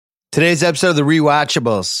Today's episode of The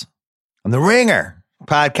Rewatchables on the Ringer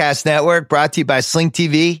Podcast Network, brought to you by Sling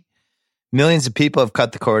TV. Millions of people have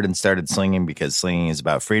cut the cord and started slinging because slinging is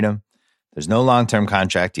about freedom. There's no long-term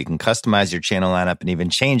contract. You can customize your channel lineup and even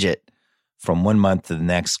change it from 1 month to the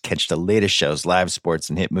next. Catch the latest shows, live sports,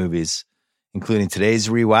 and hit movies, including today's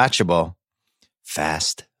rewatchable,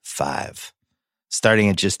 Fast 5. Starting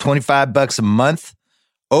at just $25 a month,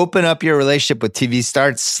 open up your relationship with TV.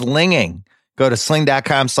 Start slinging. Go to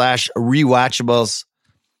sling.com/rewatchables.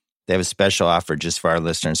 They have a special offer just for our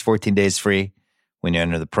listeners. 14 days free when you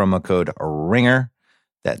enter the promo code RINGER.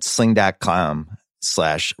 That's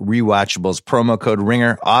sling.com/rewatchables. Promo code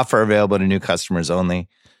RINGER. Offer available to new customers only.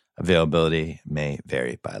 Availability may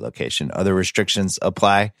vary by location. Other restrictions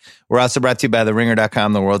apply. We're also brought to you by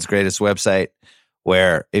theringer.com, the world's greatest website,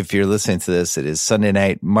 where if you're listening to this, it is Sunday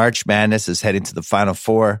night. March Madness is heading to the Final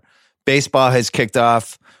Four. Baseball has kicked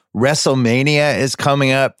off. WrestleMania is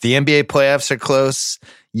coming up. The NBA playoffs are close.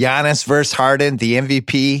 Giannis versus Harden, the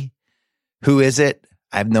MVP. Who is it?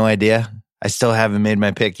 I have no idea. I still haven't made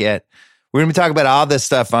my pick yet. We're going to be talking about all this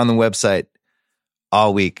stuff on the website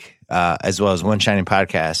all week, as well as One Shining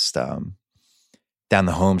Podcast down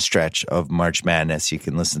the home stretch of March Madness. You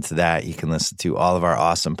can listen to that. You can listen to all of our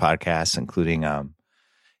awesome podcasts, including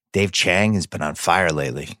Dave Chang has been on fire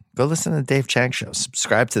lately. Go listen to the Dave Chang show.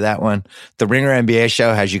 Subscribe to that one. The Ringer NBA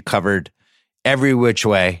show has you covered every which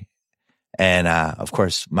way. And, of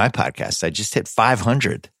course, my podcast. I just hit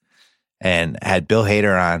 500 and had Bill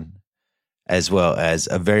Hader on, as well as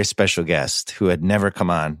a very special guest who had never come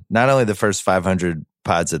on. Not only the first 500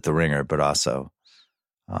 pods at The Ringer, but also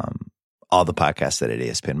all the podcasts that at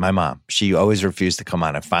ESPN. My mom, she always refused to come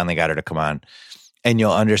on. I finally got her to come on. And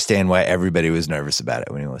you'll understand why everybody was nervous about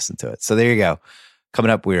it when you listen to it. So there you go.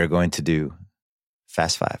 Coming up, we are going to do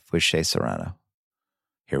Fast 5 with Shea Serrano.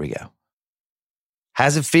 Here we go.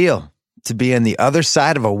 How's it feel to be on the other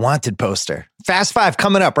side of a wanted poster? Fast 5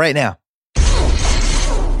 coming up right now.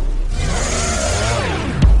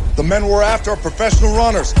 The men we're after are professional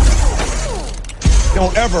runners.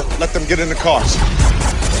 Don't ever let them get in the cars.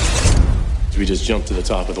 We just jumped to the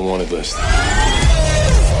top of the wanted list.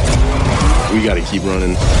 We gotta keep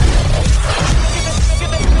running.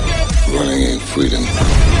 Running ain't freedom.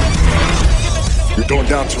 You're going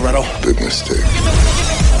down, Serrano. Big mistake.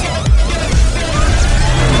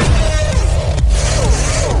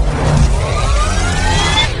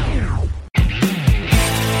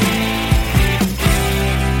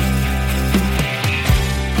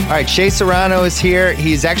 All right, Shea Serrano is here.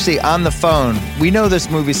 He's actually on the phone. We know this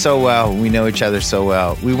movie so well. We know each other so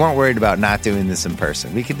well. We weren't worried about not doing this in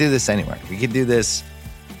person. We could do this anywhere. We could do this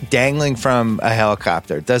dangling from a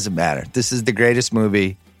helicopter. It doesn't matter. This is the greatest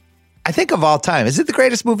movie, I think, of all time. Is it the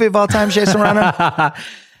greatest movie of all time, Shea Serrano?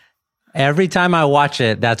 Every time I watch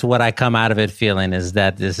it, that's what I come out of it feeling, is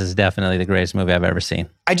that this is definitely the greatest movie I've ever seen.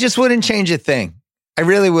 I just wouldn't change a thing. I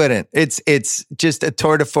really wouldn't. It's just a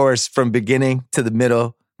tour de force from beginning to the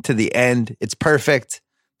middle to the end. It's perfect.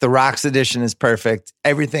 The Rocks edition is perfect.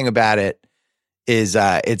 Everything about it is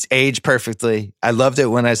it's aged perfectly. I loved it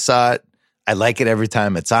when I saw it. I like it every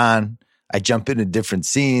time it's on. I jump into different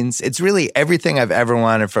scenes. It's really everything I've ever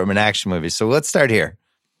wanted from an action movie. So let's start here.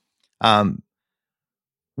 One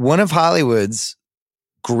of Hollywood's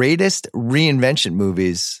greatest reinvention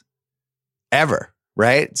movies ever,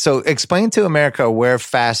 right? So explain to America where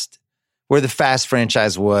the Fast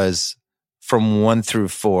franchise was from 1 through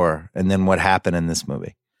 4, and then what happened in this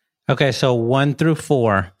movie. Okay, so 1 through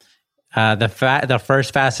 4, the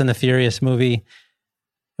first Fast and the Furious movie.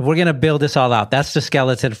 If we're gonna build this all out, that's the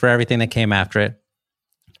skeleton for everything that came after it.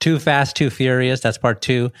 Too Fast, Too Furious. That's part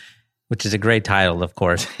 2, which is a great title, of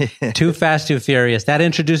course. Too Fast, Too Furious. That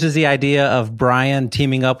introduces the idea of Brian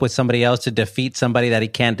teaming up with somebody else to defeat somebody that he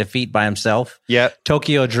can't defeat by himself. Yep.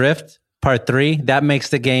 Tokyo Drift, part 3. That makes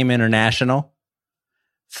the game international.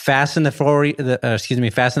 Fast and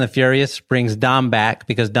the Furious brings Dom back,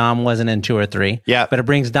 because Dom wasn't in 2 or 3. Yeah. But it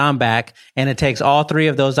brings Dom back, and it takes all 3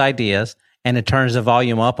 of those ideas and it turns the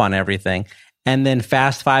volume up on everything. And then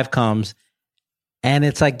Fast 5 comes, and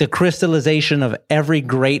it's like the crystallization of every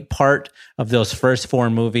great part of those first 4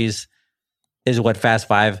 movies is what Fast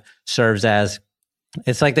 5 serves as.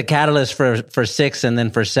 It's like the catalyst for 6, and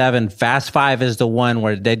then for 7. Fast 5 is the one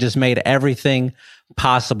where they just made everything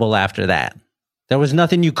possible after that. There was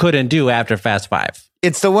nothing you couldn't do after Fast 5.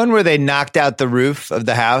 It's the one where they knocked out the roof of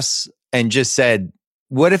the house and just said,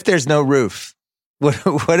 what if there's no roof? What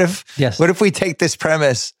if we take this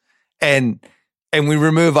premise and we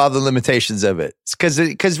remove all the limitations of it?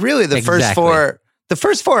 Because really the first four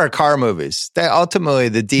are car movies. That ultimately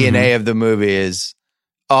the DNA of the movie is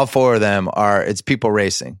all four of them it's people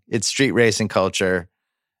racing. It's street racing culture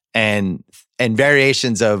and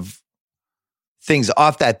variations of things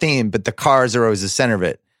off that theme, but the cars are always the center of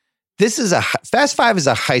it. Fast Five is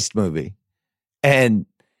a heist movie, and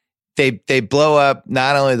they blow up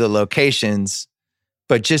not only the locations,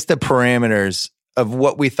 but just the parameters of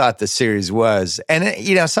what we thought the series was. And,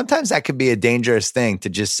 sometimes that could be a dangerous thing to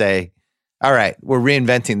just say, all right, we're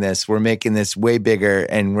reinventing this. We're making this way bigger,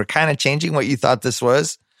 and we're kind of changing what you thought this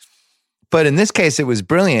was. But in this case, it was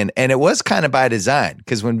brilliant, and it was kind of by design,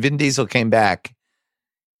 because when Vin Diesel came back,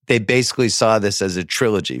 they basically saw this as a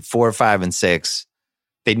trilogy, 4, 5, and 6.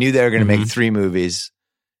 They knew they were going to make 3 movies,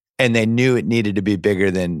 and they knew it needed to be bigger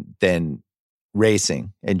than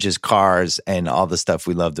racing and just cars and all the stuff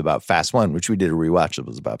we loved about Fast 1, which we did a rewatch it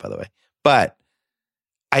was about, by the way. But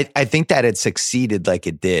I think that it succeeded like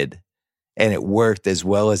it did, and it worked as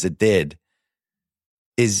well as it did,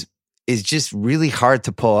 is just really hard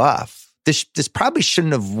to pull off. This probably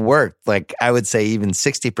shouldn't have worked, like I would say even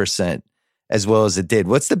 60% as well as it did.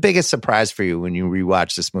 What's the biggest surprise for you when you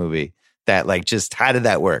rewatch this movie? That how did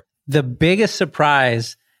that work? The biggest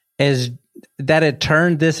surprise is that it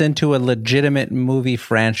turned this into a legitimate movie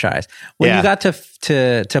franchise. When you got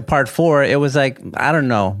to part 4, it was like, I don't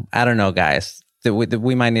know, guys.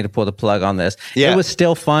 We might need to pull the plug on this. Yeah. It was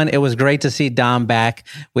still fun. It was great to see Dom back.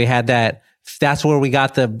 We had that's where we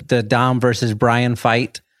got the Dom versus Brian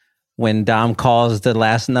fight, when Dom calls the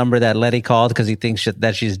last number that Letty called because he thinks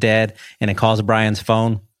that she's dead, and it calls Brian's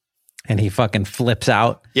phone, and he fucking flips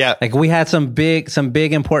out. Yeah. Like, we had some big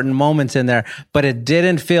important moments in there, but it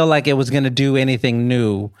didn't feel like it was going to do anything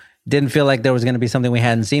new. Didn't feel like there was going to be something we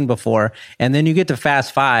hadn't seen before. And then you get to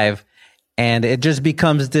Fast 5, and it just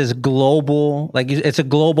becomes this global, it's a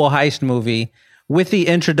global heist movie with the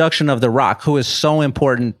introduction of The Rock, who is so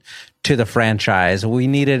important to the franchise. We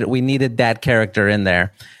needed that character in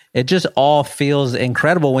there. It just all feels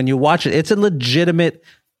incredible when you watch it. It's a legitimate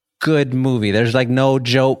good movie. There's no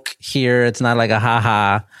joke here. It's not like a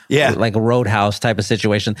ha-ha, like a Roadhouse type of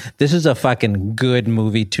situation. This is a fucking good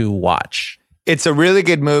movie to watch. It's a really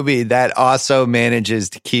good movie that also manages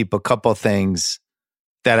to keep a couple things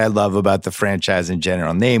that I love about the franchise in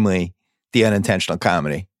general, namely the unintentional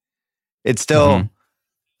comedy. It's still,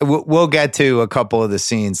 we'll get to a couple of the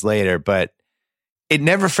scenes later, but it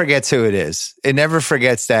never forgets who it is. It never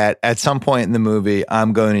forgets that at some point in the movie,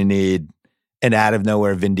 I'm going to need an out of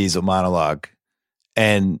nowhere Vin Diesel monologue,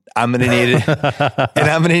 and I'm going to need it. And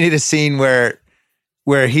I'm going to need a scene where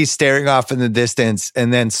he's staring off in the distance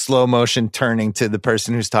and then slow motion turning to the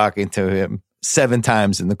person who's talking to him 7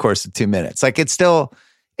 times in the course of 2 minutes. Like,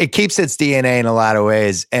 it keeps its DNA in a lot of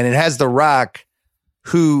ways. And it has The Rock,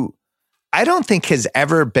 who I don't think has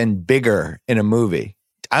ever been bigger in a movie.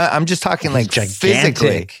 I'm just talking like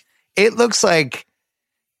physically. It looks like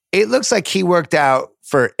he worked out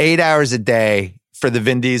for 8 hours a day for the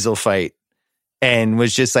Vin Diesel fight, and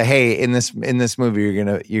was just like, "Hey, in this movie,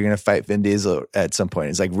 you're gonna fight Vin Diesel at some point."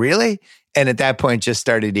 It's like, really? And at that point, just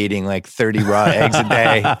started eating like 30 raw eggs a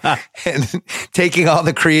day and taking all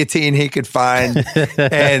the creatine he could find.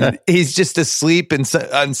 And he's just asleep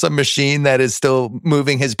on some machine that is still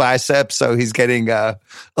moving his biceps. So he's getting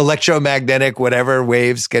electromagnetic, whatever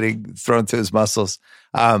waves getting thrown to his muscles.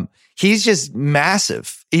 He's just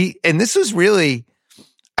massive. And this was really,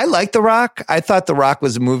 I like The Rock. I thought The Rock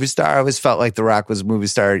was a movie star. I always felt like The Rock was a movie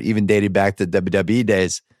star, even dating back to WWE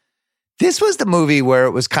days. This was the movie where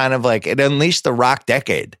it was kind of like, it unleashed the Rock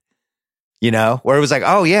decade, where it was like,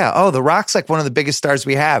 oh yeah, The Rock's like one of the biggest stars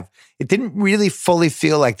we have. It didn't really fully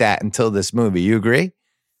feel like that until this movie. You agree?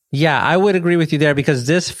 Yeah, I would agree with you there, because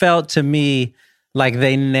this felt to me like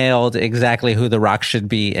they nailed exactly who The Rock should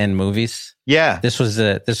be in movies. Yeah. This was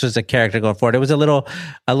a character going forward. It was a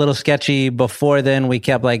little sketchy before then. We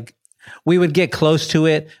kept we would get close to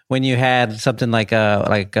it when you had something like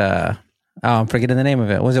I'm forgetting the name of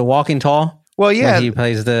it. Was it Walking Tall? Well, yeah. When he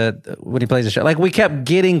plays the show. Like, we kept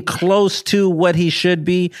getting close to what he should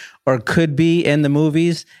be or could be in the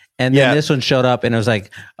movies. And then this one showed up, and it was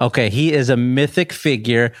like, okay, he is a mythic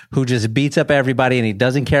figure who just beats up everybody, and he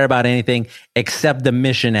doesn't care about anything except the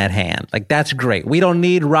mission at hand. Like, that's great. We don't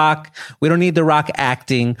need Rock. We don't need The Rock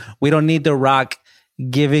acting. We don't need The Rock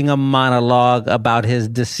giving a monologue about his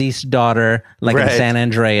deceased daughter, like in San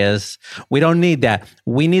Andreas. We don't need that.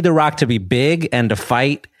 We need The Rock to be big and to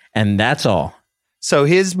fight, and that's all. So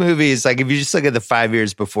his movies, like, if you just look at the 5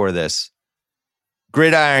 years before this,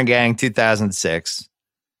 Gridiron Gang, 2006.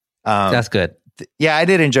 That's good. Yeah, I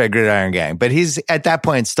did enjoy Gridiron Gang, but he's at that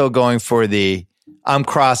point still going for the I'm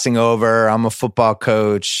crossing over, I'm a football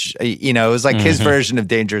coach. It was like his version of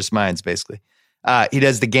Dangerous Minds, basically. He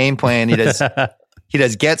does the game plan. He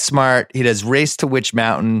does Get Smart. He does Race to Witch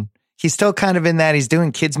Mountain. He's still kind of in that. He's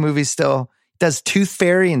doing kids movies still. He does Tooth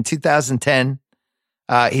Fairy in 2010.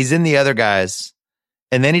 He's in The Other Guys.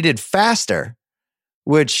 And then he did Faster,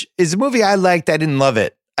 which is a movie I liked. I didn't love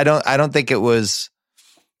it. I don't think it was,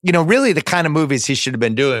 really the kind of movies he should have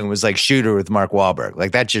been doing was like Shooter with Mark Wahlberg.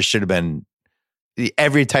 Like that just should have been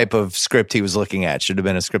every type of script he was looking at should have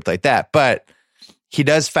been a script like that. But he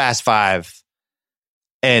does Fast Five,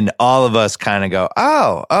 and all of us kind of go,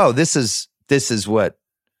 oh, this is what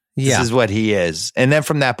he is. And then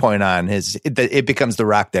from that point on, it becomes the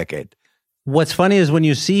Rock decade. What's funny is when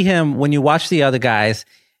you see him, when you watch The Other Guys,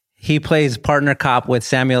 he plays partner cop with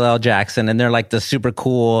Samuel L. Jackson, and they're like the super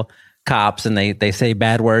cool cops, and they say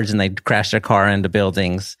bad words and they crash their car into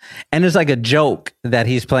buildings. And there's like a joke that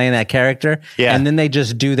he's playing that character. Yeah. And then they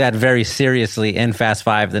just do that very seriously in Fast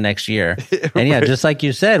Five the next year. And yeah, just like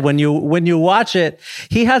you said, when you watch it,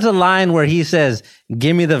 he has a line where he says,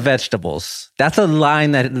 "Give me the vegetables." That's a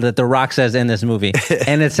line that The Rock says in this movie.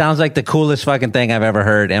 And it sounds like the coolest fucking thing I've ever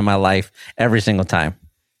heard in my life every single time.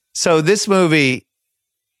 So this movie,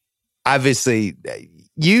 obviously,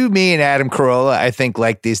 you, me, and Adam Carolla, I think,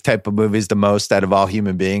 like these type of movies the most out of all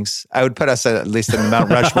human beings. I would put us at least in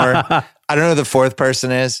Mount Rushmore. I don't know who the fourth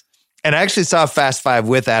person is. And I actually saw Fast Five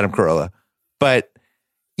with Adam Carolla. But,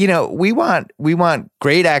 we want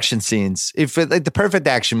great action scenes. If like the perfect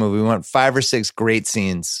action movie, we want 5 or 6 great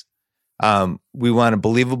scenes. We want a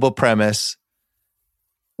believable premise.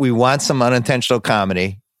 We want some unintentional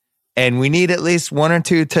comedy. And we need at least 1 or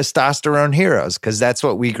 2 testosterone heroes, because that's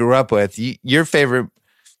what we grew up with. Your favorite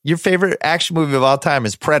action movie of all time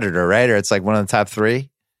is Predator, right? Or it's like one of the top 3?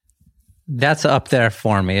 That's up there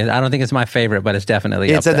for me. I don't think it's my favorite, but it's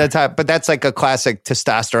definitely it's up at there. the top. But that's like a classic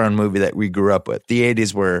testosterone movie that we grew up with. The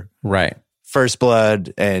 80s were right. First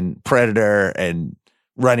Blood and Predator and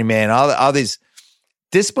Running Man. All these.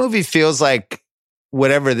 This movie feels like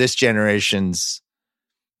whatever this generation's.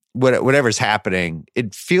 Whatever's happening,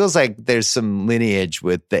 it feels like there's some lineage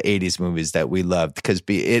with the 80s movies that we loved, because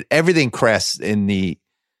everything crests in the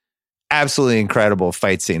absolutely incredible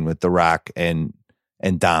fight scene with The Rock and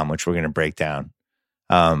Dom, which we're going to break down,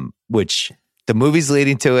 which the movie's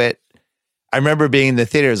leading to it. I remember being in the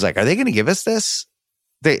theater, I was like, are they going to give us this?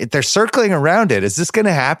 They're circling around it. Is this going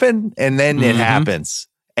to happen? And then it happens,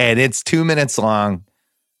 and it's 2 minutes long,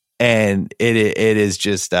 and it is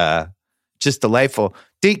just delightful.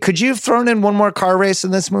 Could you have thrown in one more car race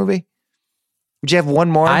in this movie? Would you have one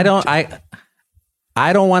more? I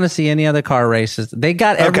don't want to see any other car races. They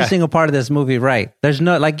got every single part of this movie right. There's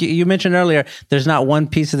no, like you mentioned earlier, there's not one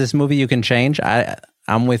piece of this movie you can change.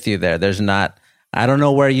 I'm with you there. There's not. I don't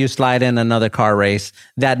know where you slide in another car race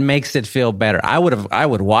that makes it feel better. I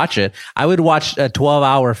would watch it. I would watch a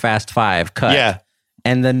 12-hour Fast Five cut. Yeah.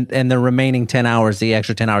 And then the remaining 10 hours, the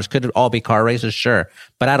extra 10 hours, could it all be car races? Sure.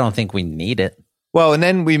 But I don't think we need it. Well, and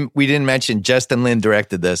then we didn't mention Justin Lin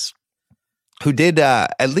directed this, who did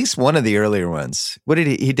at least one of the earlier ones. What did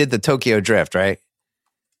he did the Tokyo Drift, right?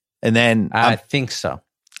 And then I think so.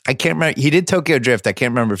 I can't remember. He did Tokyo Drift. I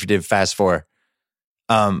can't remember if he did Fast 4.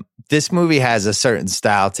 This movie has a certain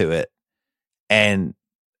style to it, and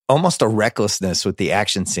almost a recklessness with the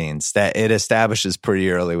action scenes that it establishes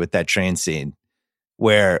pretty early with that train scene.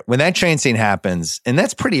 Where when that train scene happens, and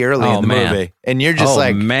that's pretty early in the movie, and you're just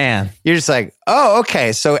you're just like, oh,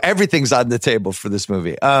 okay, so everything's on the table for this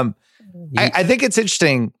movie. I think it's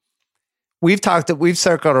interesting. We've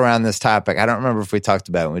circled around this topic. I don't remember if we talked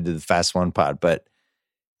about it when we did the Fast One pod, but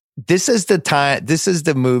this is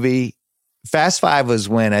the movie. Fast Five was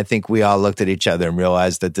when I think we all looked at each other and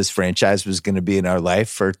realized that this franchise was going to be in our life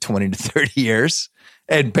for 20 to 30 years,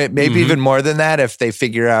 and maybe even more than that if they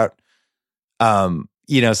figure out.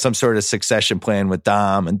 Some sort of succession plan with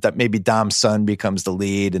Dom, and that maybe Dom's son becomes the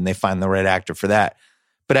lead and they find the right actor for that.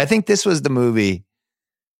 But I think this was the movie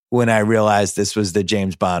when I realized this was the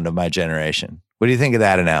James Bond of my generation. What do you think of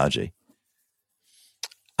that analogy?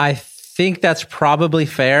 I think that's probably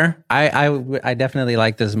fair. I definitely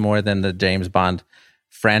like this more than the James Bond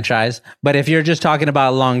franchise. But if you're just talking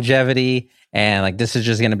about longevity and like this is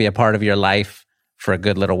just going to be a part of your life for a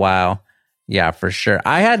good little while, yeah, for sure.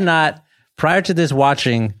 Prior to this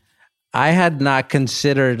watching, I had not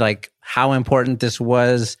considered like how important this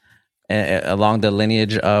was along the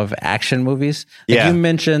lineage of action movies. Like you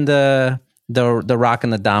mentioned the Rock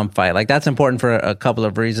and the Dom fight. Like that's important for a couple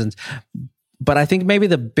of reasons. But I think maybe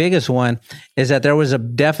the biggest one is that there was a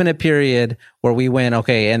definite period where we went,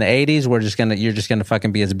 okay, in the 80s, you're just gonna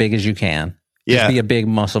fucking be as big as you can. Just be a big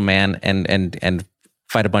muscle man and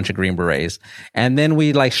fight a bunch of Green Berets. And then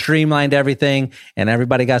we like streamlined everything and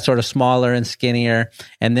everybody got sort of smaller and skinnier.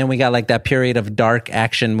 And then we got like that period of dark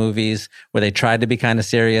action movies where they tried to be kind of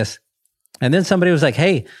serious. And then somebody was like,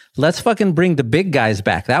 hey, let's fucking bring the big guys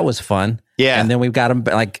back. That was fun. Yeah. And then we got them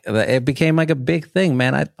like, it became like a big thing,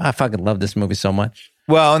 man. I fucking love this movie so much.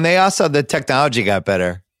 Well, and they also, the technology got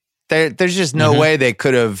better. There's just no way they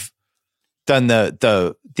could have done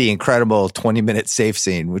the incredible 20-minute safe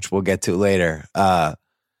scene, which we'll get to later.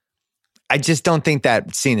 I just don't think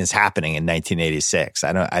that scene is happening in 1986.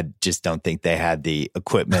 I just don't think they had the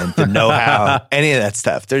equipment, the know-how, any of that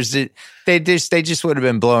stuff. They just would have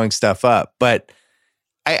been blowing stuff up. But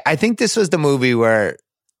I think this was the movie where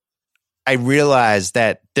I realized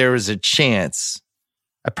that there was a chance.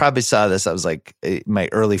 I probably saw this. I was like in my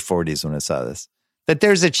early 40s when I saw this. That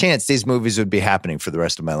there's a chance these movies would be happening for the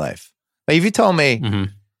rest of my life. Like if you told me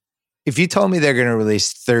they're going to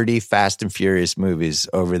release 30 Fast and Furious movies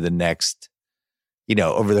over the next,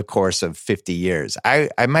 over the course of 50 years, I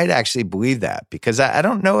might actually believe that because I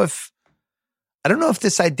don't know if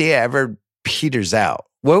this idea ever peters out.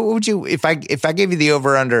 What would you, if I gave you the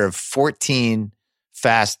over under of 14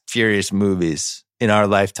 Fast Furious movies in our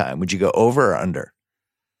lifetime, would you go over or under?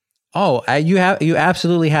 Oh, you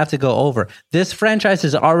absolutely have to go over. This franchise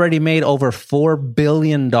has already made over $4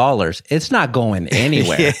 billion. It's not going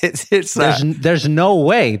anywhere. There's no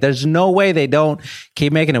way. There's no way they don't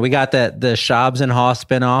keep making it. We got the Shabs and Haw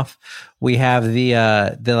spinoff. We have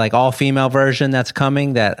the like all female version that's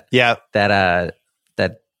coming. That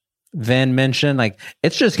Vin mentioned. Like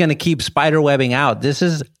it's just going to keep spiderwebbing out. This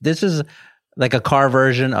is like a car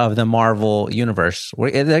version of the Marvel universe.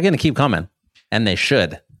 They're going to keep coming, and they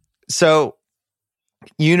should. So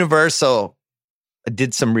Universal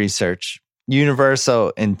did some research.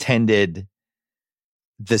 Universal intended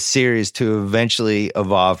the series to eventually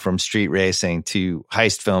evolve from street racing to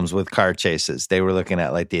heist films with car chases. They were looking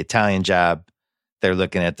at like the Italian Job. They were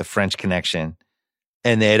looking at the French Connection.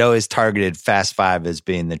 And they had always targeted Fast 5 as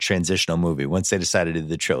being the transitional movie once they decided to do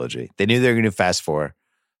the trilogy. They knew they were going to do Fast 4.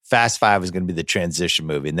 Fast 5 was going to be the transition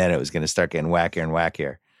movie. And then it was going to start getting wackier and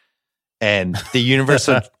wackier. And the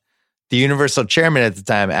Universal chairman at the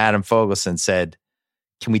time, Adam Fogelson, said,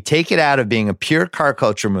 can we take it out of being a pure car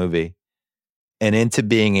culture movie and into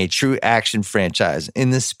being a true action franchise in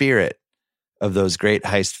the spirit of those great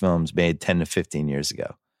heist films made 10 to 15 years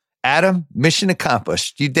ago? Adam, mission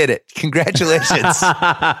accomplished. You did it. Congratulations.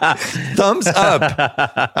 Thumbs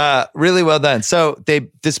up. Really well done. So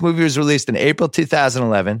this movie was released in April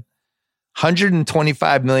 2011,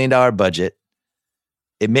 $125 million budget.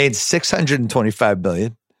 It made $625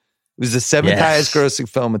 million. It was the seventh highest grossing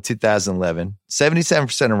film of 2011,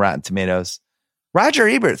 77% of Rotten Tomatoes. Roger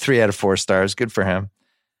Ebert, 3 out of 4 stars. Good for him.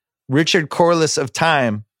 Richard Corliss of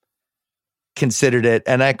Time considered it,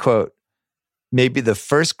 and I quote, maybe the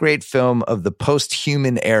first great film of the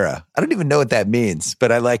post-human era. I don't even know what that means,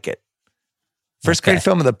 but I like it. First great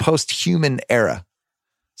film of the post-human era.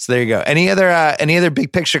 So there you go. Any other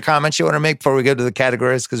big picture comments you want to make before we go to the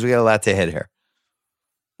categories? Because we got a lot to hit here.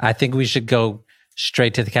 I think we should go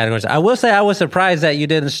straight to the categories. I will say I was surprised that you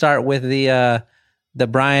didn't start with the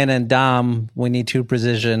Brian and Dom, we need 2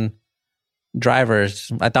 precision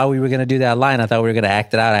drivers. I thought we were going to do that line. I thought we were going to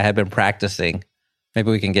act it out. I had been practicing. Maybe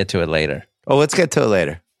we can get to it later. Oh, let's get to it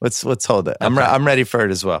later. Let's hold it. Okay. I'm ready for it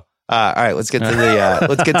as well. All right, let's get to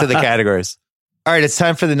the categories. All right, it's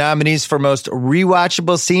time for the nominees for most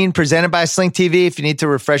rewatchable scene presented by Sling TV. If you need to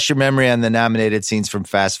refresh your memory on the nominated scenes from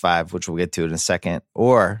Fast 5, which we'll get to in a second,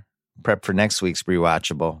 or prep for next week's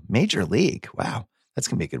rewatchable Major League. Wow, that's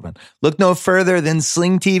going to be a good one. Look no further than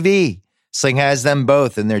Sling TV. Sling has them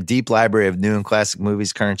both in their deep library of new and classic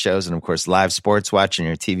movies, current shows, and of course, live sports watching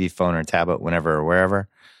your TV, phone, or tablet, whenever or wherever.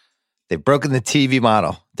 They've broken the TV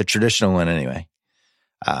model, the traditional one anyway.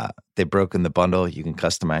 They've broken the bundle. You can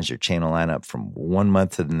customize your channel lineup from one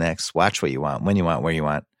month to the next. Watch what you want, when you want, where you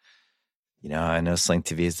want. I know Sling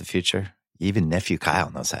TV is the future. Even nephew Kyle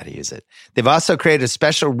knows how to use it. They've also created a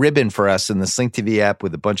special ribbon for us in the Sling TV app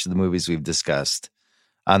with a bunch of the movies we've discussed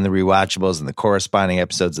on the rewatchables and the corresponding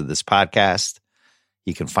episodes of this podcast.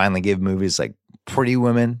 You can finally give movies like Pretty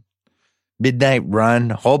Women, Midnight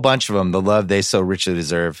Run, a whole bunch of them, the love they so richly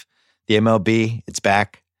deserve. The MLB, it's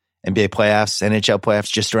back. NBA playoffs, NHL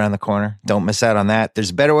playoffs just around the corner. Don't miss out on that.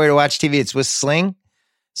 There's a better way to watch TV. It's with Sling.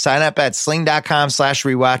 Sign up at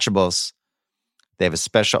sling.com/rewatchables. They have a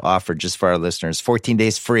special offer just for our listeners. 14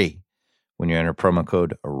 days free when you enter promo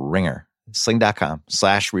code RINGER.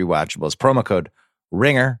 Sling.com/rewatchables. Promo code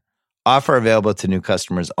RINGER. Offer available to new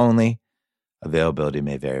customers only. Availability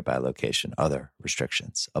may vary by location. Other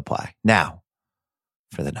restrictions apply. Now,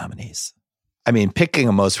 for the nominees. I mean, picking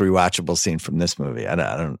a most rewatchable scene from this movie. I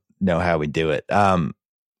don't know how we do it.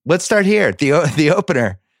 Let's start here. The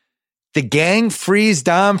opener. The gang frees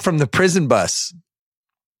Dom from the prison bus.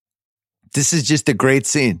 This is just a great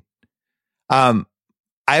scene. I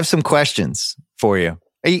have some questions for you.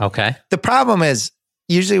 Okay. The problem is,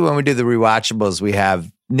 usually when we do the rewatchables, we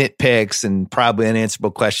have nitpicks and probably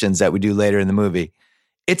unanswerable questions that we do later in the movie.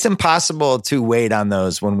 It's impossible to wait on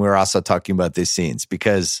those when we're also talking about these scenes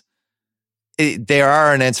because there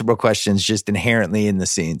are unanswerable questions just inherently in the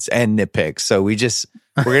scenes and nitpicks. So we're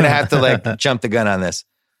going to have to jump the gun on this.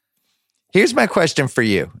 Here's my question for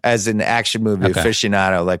you as an action movie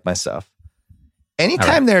aficionado like myself.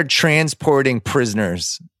 Anytime they're transporting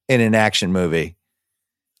prisoners in an action movie,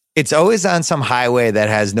 it's always on some highway that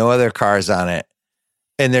has no other cars on it.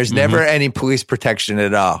 And there's never any police protection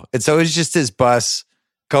at all. It's always just this bus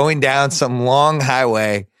going down some long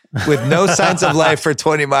highway with no signs of life for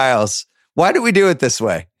 20 miles. Why do we do it this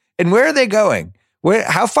way? And where are they going?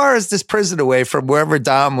 How far is this prison away from wherever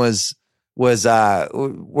Dom was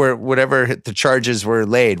where whatever the charges were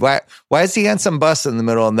laid? Why is he on some bus in the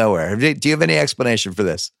middle of nowhere? Do you have any explanation for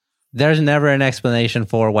this? There's never an explanation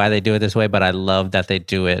for why they do it this way, but I love that they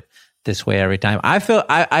do it this way every time. I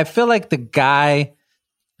feel like the guy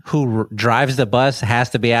who drives the bus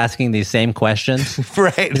has to be asking these same questions.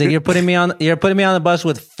 Right. He's like, you're putting me on the bus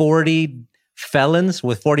with 40 felons,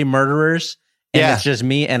 with 40 murderers, and it's just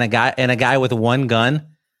me and a guy with one gun.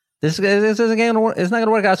 This isn't going to work. It's not going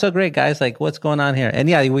to work out so great, guys. Like, what's going on here? And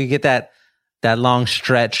yeah, we get that long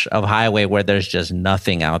stretch of highway where there's just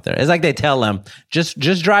nothing out there. It's like they tell them, just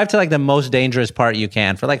drive to like the most dangerous part you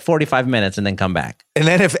can for like 45 minutes and then come back. And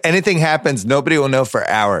then if anything happens, nobody will know for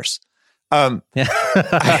hours. If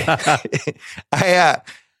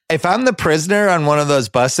I'm the prisoner on one of those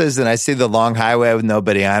buses and I see the long highway with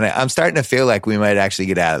nobody on it, I'm starting to feel like we might actually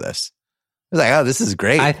get out of this. I was like, oh, this is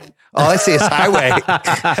great. All I see is highway.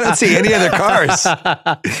 I don't see any other cars.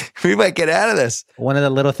 We might get out of this. One of the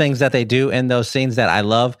little things that they do in those scenes that I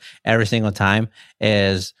love every single time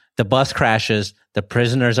is the bus crashes, the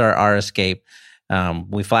prisoners are escaped.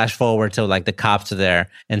 We flash forward to like the cops are there,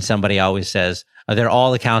 and somebody always says, they're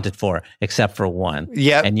all accounted for except for one.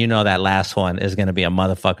 Yep. And you know that last one is going to be a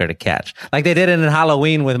motherfucker to catch. Like they did it in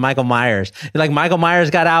Halloween with Michael Myers. Like Michael Myers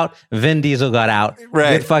got out, Vin Diesel got out.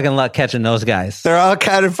 Right. Good fucking luck catching those guys. They're all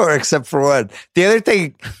accounted for except for one. The other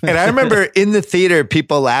thing, and I remember in the theater,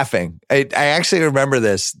 people laughing. I actually remember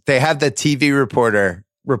this. They have the TV reporter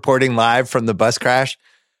reporting live from the bus crash.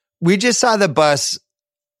 We just saw the bus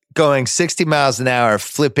going 60 miles an hour,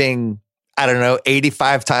 flipping,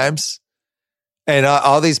 85 times. And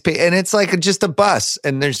all these people, and it's like just a bus,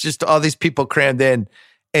 and there's just all these people crammed in.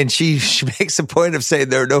 And she makes a point of saying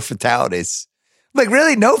there are no fatalities. Like,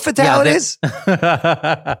 really, no fatalities?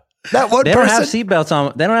 That one they person. Don't have seatbelts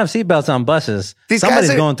on. They don't have seatbelts on buses.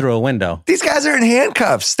 Somebody's going through a window. These guys are in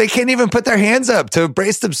handcuffs. They can't even put their hands up to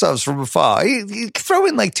brace themselves from a fall. You throw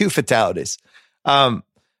in like 2 fatalities. All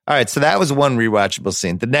right, so that was one rewatchable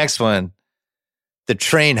scene. The next one, the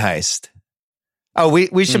train heist. Oh,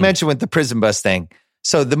 we should mention with the prison bus thing.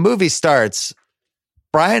 So the movie starts,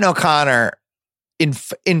 Brian O'Connor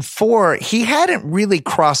in 4, he hadn't really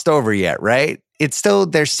crossed over yet, right? It's still,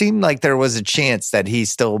 there seemed like there was a chance that he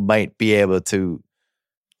still might be able to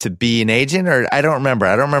be an agent, or I don't remember.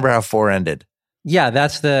 I don't remember how 4 ended. Yeah,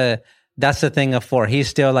 that's the thing of 4. He's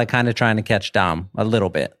still like kind of trying to catch Dom a little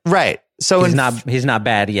bit. Right. So he's not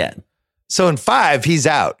bad yet. So in 5, he's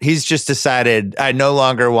out. He's just decided, I no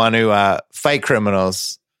longer want to fight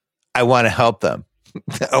criminals. I want to help them.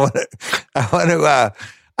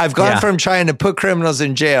 I've gone from trying to put criminals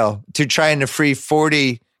in jail to trying to free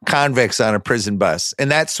 40 convicts on a prison bus. And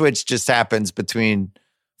that switch just happens between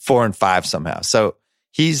 4 and 5 somehow. So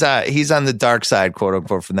he's on the dark side, quote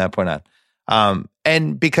unquote, from that point on.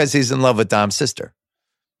 And because he's in love with Dom's sister,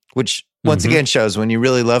 which once again shows when you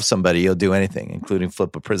really love somebody, you'll do anything, including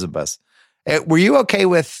flip a prison bus. Were you okay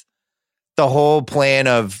with the whole plan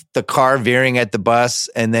of the car veering at the bus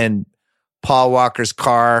and then Paul Walker's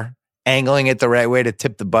car angling it the right way to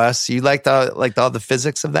tip the bus? You liked all the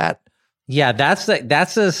physics of that? Yeah, that's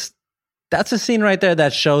a scene right there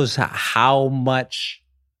that shows how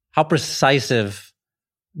precisive.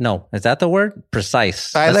 No, is that the word?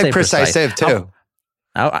 Precise. I like precisive too.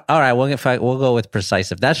 All right, we'll go with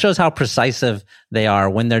precisive. That shows how precisive they are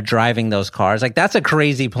when they're driving those cars. Like, that's a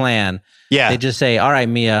crazy plan. Yeah. They just say, all right,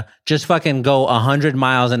 Mia, just fucking go 100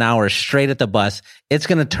 miles an hour straight at the bus. It's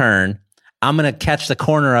going to turn. I'm going to catch the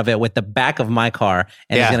corner of it with the back of my car,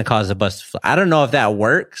 and it's going to cause the bus to fly. I don't know if that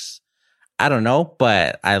works. I don't know,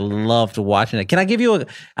 but I loved watching it. Can I give you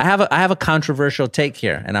I have a controversial take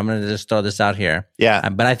here, and I'm going to just throw this out here. Yeah.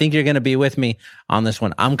 But I think you're going to be with me on this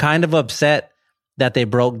one. I'm kind of upset that they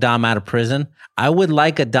broke Dom out of prison. I would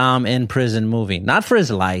like a Dom in prison movie, not for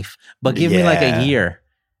his life, but give me like a year.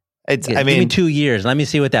 Give me 2 years. Let me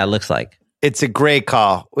see what that looks like. It's a great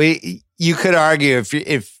call. You could argue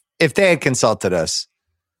if they had consulted us,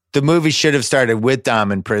 the movie should have started with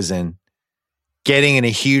Dom in prison, getting in a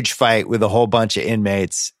huge fight with a whole bunch of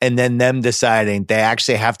inmates, and then them deciding they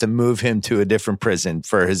actually have to move him to a different prison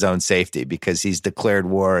for his own safety because he's declared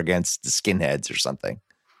war against the skinheads or something.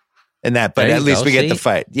 And that, but at least we get the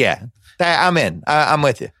fight. Yeah, I'm in. I'm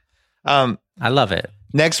with you. I love it.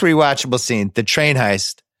 Next rewatchable scene, the train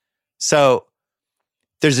heist. So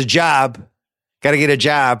there's a job, got to get a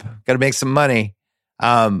job, got to make some money.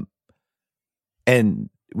 And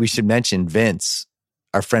we should mention Vince,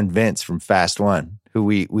 our friend Vince from Fast One, who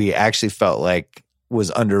we actually felt like was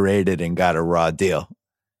underrated and got a raw deal.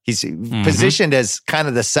 He's positioned as kind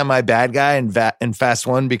of the semi-bad guy in Fast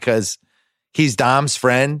One because he's Dom's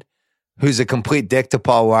friend who's a complete dick to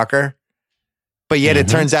Paul Walker. But yet it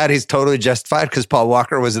turns out he's totally justified because Paul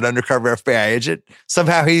Walker was an undercover FBI agent.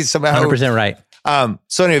 Somehow 100% right.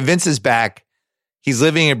 So anyway, Vince is back. He's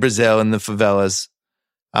living in Brazil in the favelas.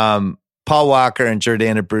 Paul Walker and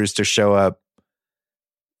Jordana Brewster show up.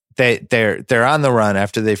 They're on the run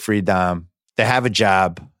after they free Dom. They have a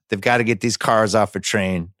job. They've got to get these cars off a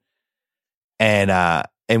train.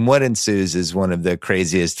 And what ensues is one of the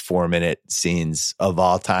craziest 4-minute scenes of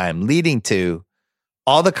all time, leading to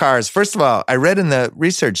all the cars. First of all, I read in the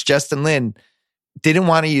research, Justin Lin didn't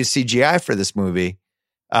want to use CGI for this movie,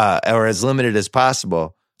 or as limited as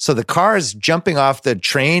possible. So the cars jumping off the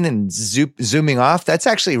train and zooming off, that's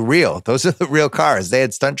actually real. Those are the real cars. They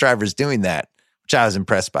had stunt drivers doing that, which I was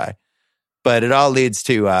impressed by. But it all leads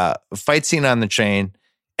to a fight scene on the train,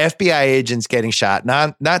 FBI agents getting shot.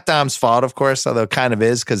 Not Dom's fault, of course, although it kind of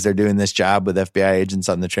is because they're doing this job with FBI agents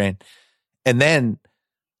on the train. And then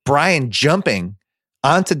Brian jumping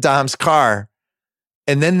onto Dom's car,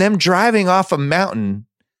 and then them driving off a mountain.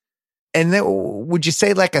 And then, would you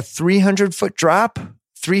say like a 300-foot drop?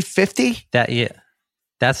 350?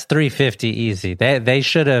 That's 350 easy. They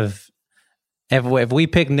should have, if we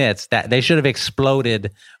pick nits, that they should have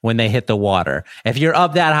exploded when they hit the water. If you're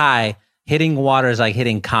up that high, hitting water is like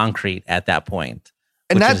hitting concrete at that point.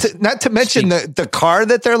 And not to mention the car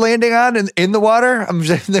that they're landing on in the water.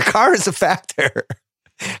 The car is a factor.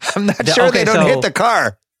 I'm not sure they don't hit the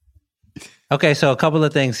car. Okay, so a couple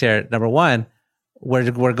of things here. Number one,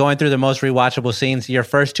 we're going through the most rewatchable scenes. Your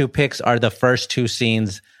first two picks are the first two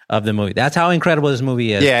scenes of the movie. That's how incredible this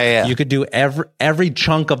movie is. Yeah. You could do every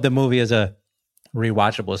chunk of the movie as a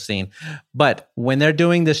rewatchable scene. But when they're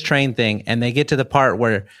doing this train thing and they get to the part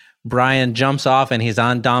where Brian jumps off and he's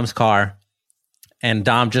on Dom's car and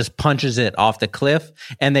Dom just punches it off the cliff,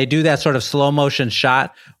 and they do that sort of slow motion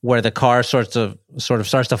shot where the car sort of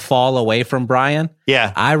starts to fall away from Brian.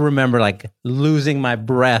 Yeah. I remember like losing my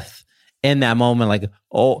breath in that moment, like,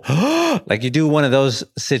 oh, like you do one of those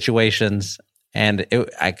situations, and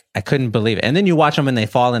I couldn't believe it. And then you watch them and they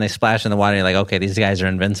fall and they splash in the water. And you're like, okay, these guys are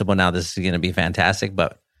invincible now. This is going to be fantastic.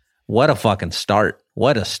 But what a fucking start!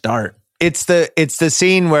 What a start! It's the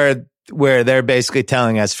scene where they're basically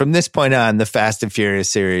telling us from this point on, the Fast and Furious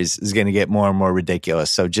series is going to get more and more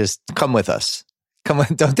ridiculous. So just come with us. Come on,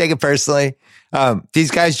 don't take it personally.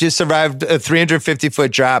 These guys just survived a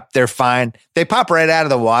 350-foot drop. They're fine. They pop right out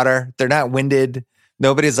of the water. They're not winded.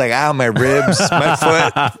 Nobody's like, ow, my ribs, my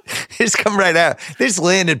foot. They just come right out. They just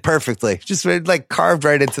landed perfectly. Just like carved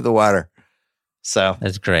right into the water. So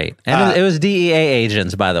that's great. And it was DEA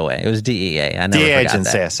agents, by the way. It was DEA. I never DEA forgot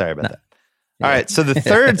agents, that. yeah, sorry about that. All right, so the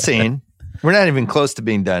third scene, we're not even close to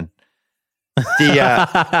being done.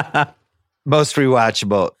 The most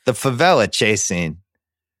rewatchable, the favela chase scene.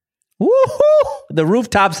 Woohoo! The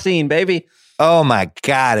rooftop scene, baby. Oh my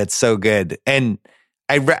God, it's so good. And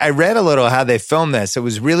I read a little how they filmed this. It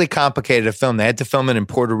was really complicated to film. They had to film it in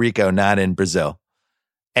Puerto Rico, not in Brazil.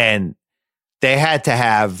 And they had to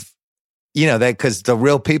have, because the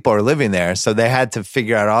real people are living there. So they had to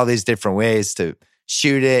figure out all these different ways to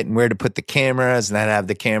shoot it and where to put the cameras and then have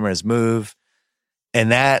the cameras move.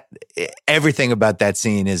 And everything about that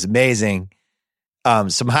scene is amazing.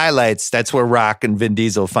 Some highlights. That's where Rock and Vin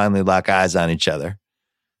Diesel finally lock eyes on each other.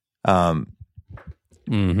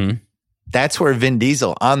 That's where Vin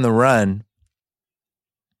Diesel on the run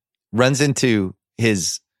runs into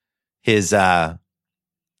his The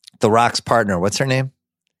Rock's partner. What's her name?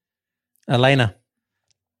 Elena.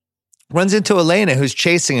 runs into Elena, who's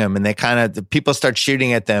chasing him, and the people start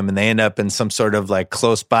shooting at them, and they end up in some sort of like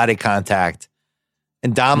close body contact.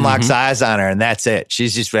 And Dom locks eyes on her, and that's it.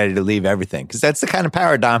 She's just ready to leave everything, because that's the kind of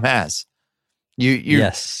power Dom has.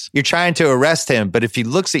 You're trying to arrest him, but if he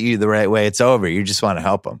looks at you the right way, it's over. You just want to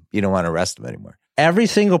help him. You don't want to arrest him anymore. Every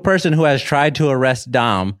single person who has tried to arrest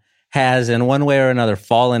Dom has, in one way or another,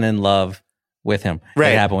 fallen in love with him.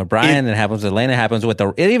 Right. It happened with Brian. It happens with Elena.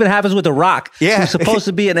 It even happens with The Rock. Yeah. Who's supposed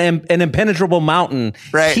to be an impenetrable mountain.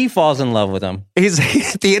 Right. He falls in love with him. He's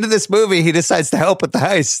at the end of this movie, he decides to help with the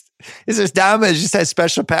heist. It's just Dom just has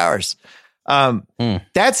special powers.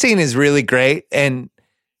 That scene is really great. And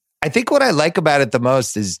I think what I like about it the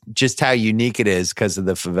most is just how unique it is because of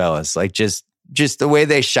the favelas. Like just the way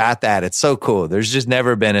they shot that. It's so cool. There's just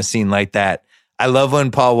never been a scene like that. I love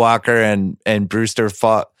when Paul Walker and Brewster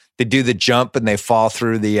fought. They do the jump and they fall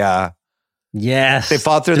through the they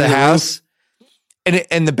fall through the house.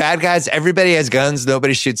 And the bad guys, everybody has guns.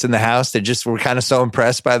 Nobody shoots in the house. We're kind of so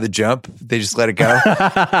impressed by the jump. They just let it go.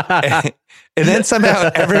 and then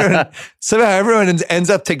somehow everyone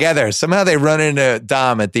ends up together. Somehow they run into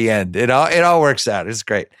Dom at the end. It all works out. It's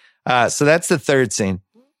great. So that's the third scene.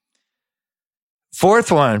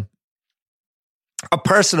 Fourth one, a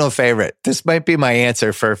personal favorite. This might be my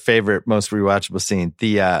answer for favorite, most rewatchable scene.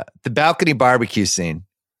 The balcony barbecue scene.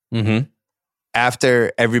 Mm-hmm.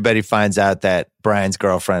 After everybody finds out that Brian's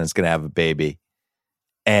girlfriend is going to have a baby,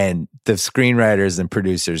 and the screenwriters and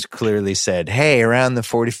producers clearly said, hey, around the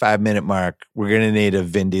 45-minute mark, we're going to need a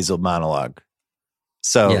Vin Diesel monologue.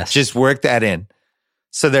 So just work that in.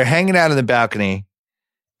 So they're hanging out on the balcony.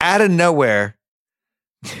 Out of nowhere,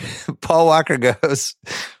 Paul Walker goes,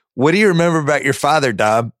 what do you remember about your father,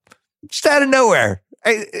 Dom? Just out of nowhere.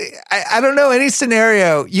 I don't know any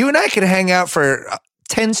scenario. You and I could hang out for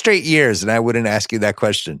 10 straight years and I wouldn't ask you that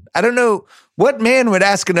question. I don't know what man would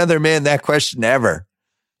ask another man that question ever.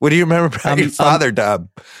 What do you remember about your father, Dom?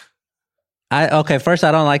 Okay, first,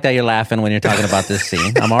 I don't like that you're laughing when you're talking about this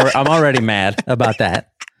scene. I'm already mad about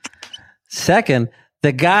that. Second,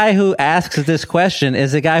 the guy who asks this question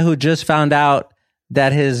is the guy who just found out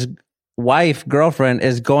that his girlfriend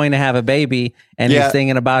is going to have a baby, and he's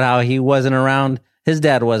thinking about how he wasn't around. His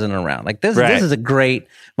dad wasn't around. Like this is a great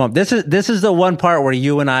moment. This is the one part where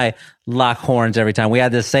you and I lock horns every time. We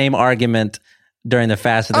had the same argument during the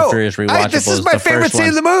Fast and the Furious rewatchables. This is my favorite scene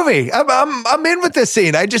in the movie. I'm in with this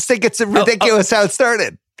scene. I just think it's ridiculous how it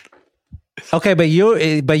started. Okay, but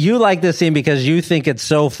you like this scene because you think it's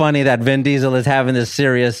so funny that Vin Diesel is having this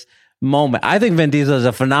serious moment. I think Vin Diesel is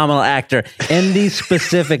a phenomenal actor in these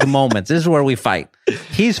specific moments. This is where we fight.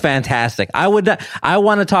 He's fantastic. I want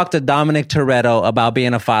to talk to Dominic Toretto about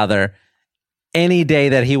being a father any day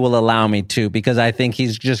that he will allow me to, because I think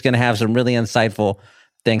he's just going to have some really insightful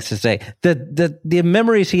things to say. The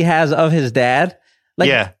memories he has of his dad,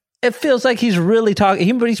 it feels like he's really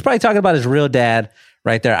talking. He's probably talking about his real dad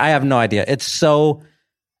right there. I have no idea. It's so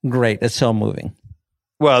great. It's so moving.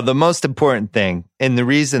 Well, the most important thing, and the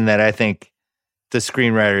reason that I think the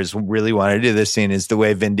screenwriters really wanted to do this scene, is the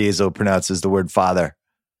way Vin Diesel pronounces the word father.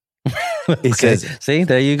 He says, see,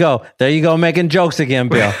 there you go. There you go, making jokes again,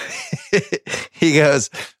 Bill. He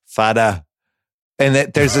goes, father. And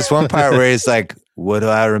there's this one part where he's like, what do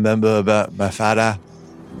I remember about my father?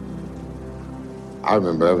 I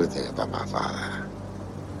remember everything about my father.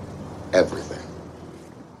 Everything.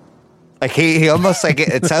 Like he almost like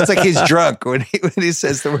it sounds like he's drunk when he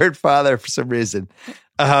says the word father for some reason.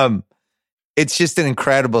 It's just an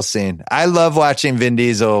incredible scene. I love watching Vin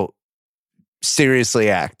Diesel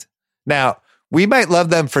seriously act. Now, we might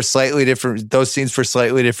love them for those scenes for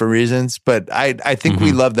slightly different reasons, but I think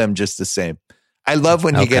we love them just the same. I love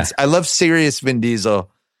when I love serious Vin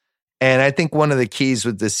Diesel. And I think one of the keys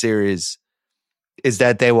with this series is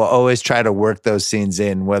that they will always try to work those scenes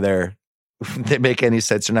in, whether they make any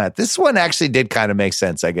sense or not. This one actually did kind of make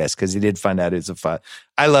sense, I guess, because he did find out he's a father.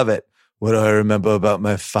 I love it. What do I remember about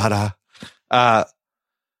my father?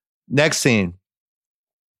 Next scene.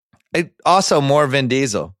 Also more Vin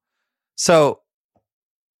Diesel. So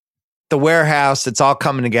the warehouse, it's all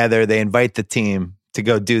coming together. They invite the team to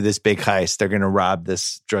go do this big heist. They're going to rob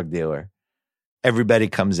this drug dealer. Everybody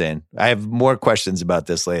comes in. I have more questions about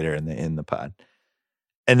this later in the pod.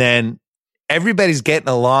 And then everybody's getting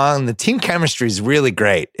along. The team chemistry is really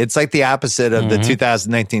great. It's like the opposite of the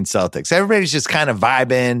 2019 Celtics. Everybody's just kind of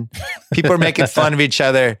vibing. People are making fun of each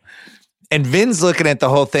other. And Vin's looking at the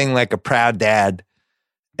whole thing like a proud dad.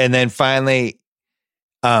 And then finally,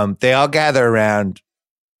 they all gather around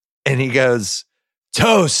and he goes,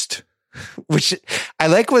 toast. Which I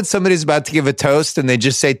like when somebody's about to give a toast and they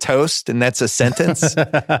just say toast and that's a sentence.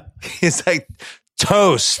 He's like,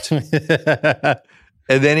 Toast. And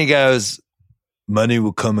then he goes, money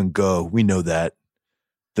will come and go. We know that.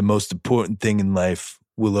 The most important thing in life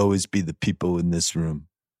will always be the people in this room.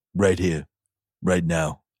 Right here. Right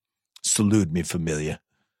now. Salute me, familia.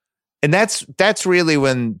 And that's really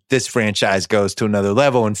when this franchise goes to another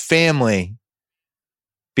level, and family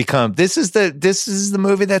become this is the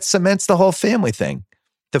movie that cements the whole family thing.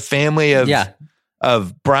 The family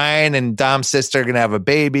of Brian and Dom's sister are gonna have a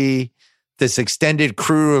baby. This extended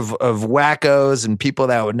crew of wackos and people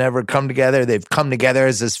that would never come together. They've come together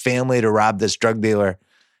as this family to rob this drug dealer.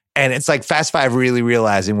 And it's like Fast Five really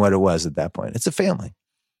realizing what it was at that point. It's a family.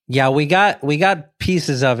 Yeah, we got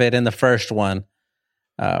pieces of it in the first one.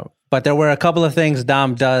 But there were a couple of things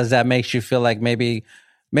Dom does that makes you feel like maybe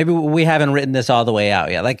we haven't written this all the way out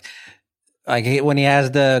yet. Like when he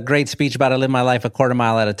has the great speech about I live my life a quarter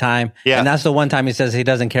mile at a time. Yeah. And that's the one time he says he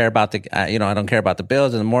doesn't care about the, I don't care about the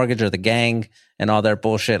bills and the mortgage or the gang and all their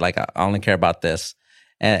bullshit. Like I only care about this.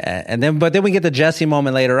 But then we get the Jesse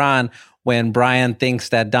moment later on when Brian thinks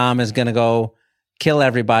that Dom is going to go kill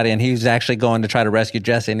everybody and he's actually going to try to rescue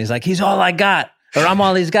Jesse. And he's like, he's all I got, or I'm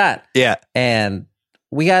all he's got. Yeah. And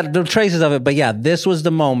we got the traces of it. But yeah, this was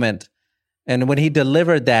the moment. And when he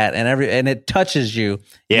delivered that and it touches you,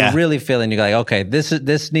 you're really feeling, you're like, okay,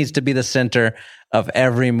 this needs to be the center of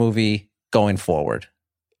every movie going forward.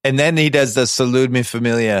 And then he does the Salute Me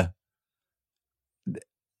Familia.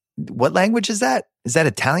 What language is that? Is that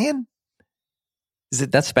Italian?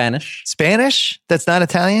 That's Spanish. Spanish? That's not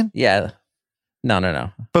Italian? Yeah.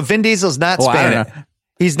 No. But Vin Diesel's not Spanish.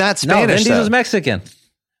 He's not Spanish. No, Vin Diesel's Mexican.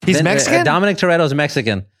 He's Mexican? Dominic Toretto's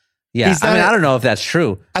Mexican. Yeah, I don't know if that's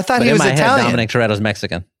true. I thought he was Italian. Dominic Toretto's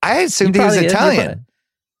Mexican. I assumed he was Italian.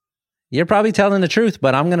 You're probably telling the truth,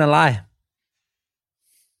 but I'm going to lie.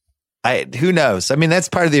 Who knows? I mean, that's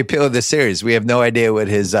part of the appeal of the series. We have no idea what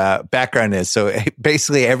his background is. So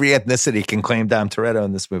basically every ethnicity can claim Dom Toretto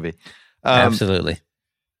in this movie. Absolutely.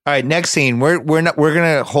 All right, next scene. We're going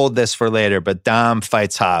to hold this for later, but Dom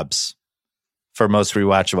fights Hobbs for most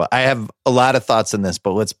rewatchable. I have a lot of thoughts on this,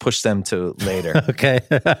 but let's push them to later. Okay.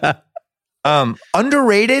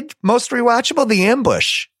 Underrated, most rewatchable, The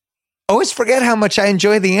Ambush. Always forget how much I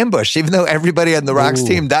enjoy The Ambush, even though everybody on The Rock's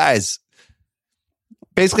team dies.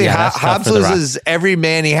 Basically, Hobbs loses every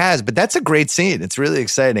man he has, but that's a great scene. It's really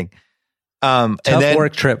exciting. Tough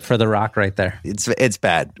work trip for The Rock right there. It's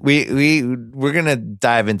bad. We're gonna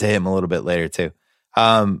dive into him a little bit later too.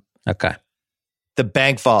 Okay. The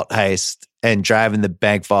bank vault heist and driving the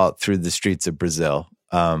bank vault through the streets of Brazil.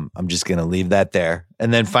 I'm just gonna leave that there.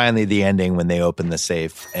 And then finally the ending when they open the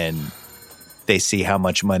safe and they see how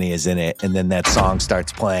much money is in it, and then that song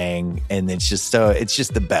starts playing, and it's just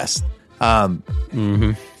the best.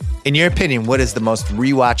 In your opinion, what is the most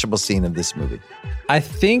rewatchable scene of this movie? I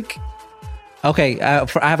think. Okay, I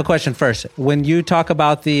have a question first. When you talk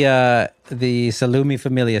about the Salute Me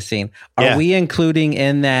Familia scene, are we including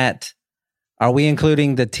in that? Are we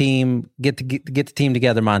including the team get the team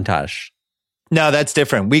together montage? No, that's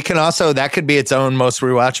different. We can also that could be its own most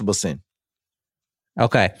rewatchable scene.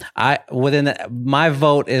 Okay, my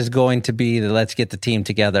vote is going to be the let's get the team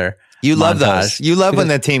together. You love those. You love when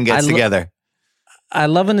the team gets together. I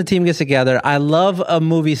love when the team gets together. I love a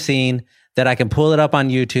movie scene that I can pull it up on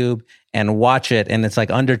YouTube and watch it, and it's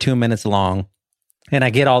like under 2 minutes long, and I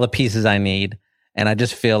get all the pieces I need, and I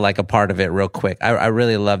just feel like a part of it real quick. I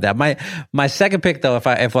really love that. My second pick though,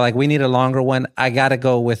 if like we need a longer one, I gotta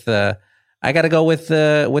go with the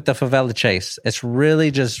favela chase. It's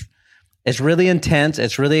really intense.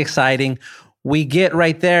 It's really exciting. We get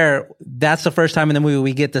right there. That's the first time in the movie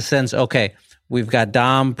we get the sense. Okay, we've got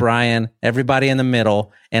Dom, Brian, everybody in the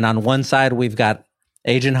middle, and on one side we've got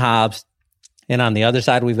Agent Hobbs. And on the other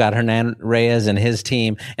side, we've got Hernan Reyes and his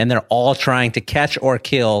team, and they're all trying to catch or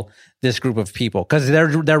kill this group of people because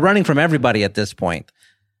they're running from everybody at this point.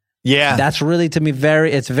 Yeah, that's really to me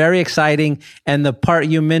it's very exciting. And the part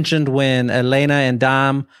you mentioned when Elena and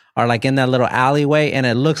Dom are like in that little alleyway, and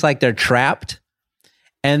it looks like they're trapped.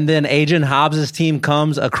 And then Agent Hobbs's team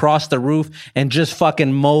comes across the roof and just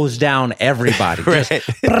fucking mows down everybody.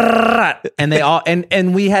 Right. And they all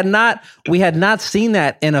and we had not seen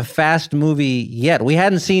that in a Fast movie yet. We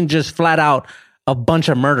hadn't seen just flat out a bunch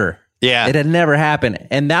of murder. Yeah. It had never happened.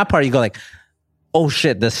 And that part you go like, oh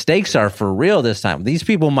shit, the stakes are for real this time. These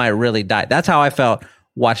people might really die. That's how I felt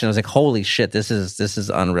watching. I was like, holy shit, this is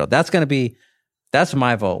unreal. That's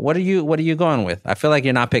my vote. What are you going with? I feel like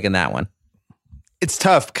you're not picking that one. It's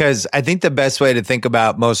tough because I think the best way to think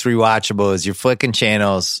about most rewatchable is you're flicking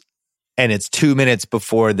channels and it's 2 minutes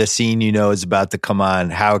before the scene is about to come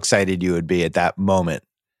on, how excited you would be at that moment.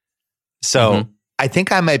 So I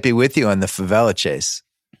think I might be with you on the favela chase.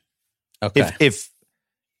 Okay. If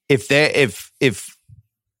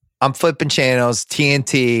I'm flipping channels,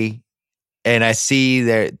 TNT, and I see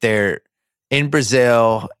they're in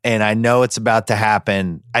Brazil and I know it's about to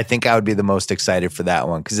happen, I think I would be the most excited for that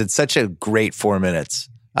one because it's such a great 4 minutes.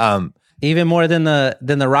 Even more than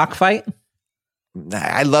the Rock fight?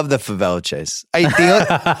 I love the favela chase.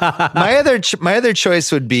 My other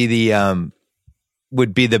choice would be the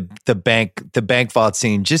bank vault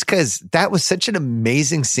scene, just because that was such an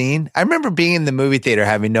amazing scene. I remember being in the movie theater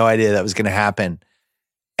having no idea that was going to happen,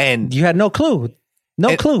 and you had no clue,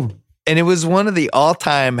 clue. And it was one of the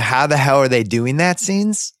all-time "how the hell are they doing that"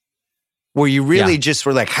 scenes, where you really just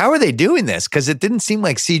were like, "How are they doing this?" Because it didn't seem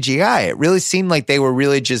like CGI. It really seemed like they were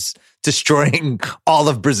really just destroying all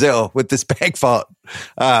of Brazil with this bank vault.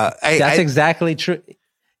 That's exactly true.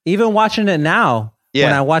 Even watching it now,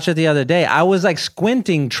 when I watched it the other day, I was like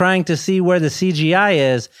squinting, trying to see where the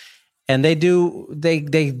CGI is. And they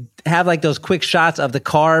have like those quick shots of the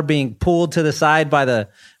car being pulled to the side by the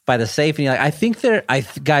safe. And you're like, I think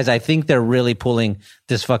they're really pulling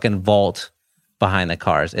this fucking vault behind the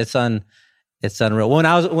cars. It's unreal. When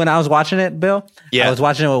I was watching it, Bill, I was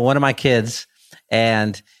watching it with one of my kids,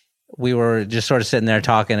 and we were just sort of sitting there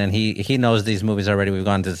talking, and he knows these movies already. We've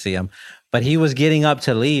gone to see them, but he was getting up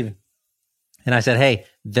to leave, and I said, "Hey,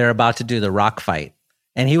 they're about to do the Rock fight,"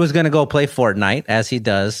 and he was going to go play Fortnite as he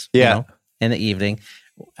does, in the evening.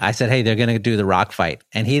 I said, "Hey, they're going to do the Rock fight,"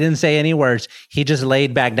 and he didn't say any words. He just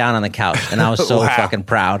laid back down on the couch, and I was so fucking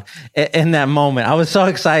proud in that moment. I was so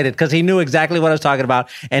excited because he knew exactly what I was talking about,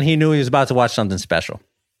 and he knew he was about to watch something special.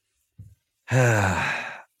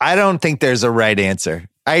 I don't think there's a right answer.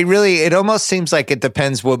 It almost seems like it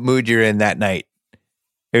depends what mood you're in that night.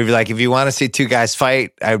 If you want to see two guys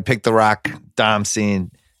fight, I would pick the Rock Dom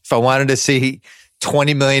scene. If I wanted to see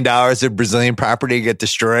 $20 million of Brazilian property get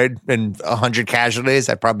destroyed and 100 casualties,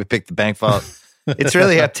 I'd probably pick the bank vault. It's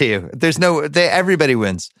really up to you. Everybody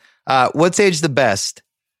wins. What's age the best?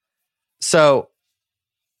 So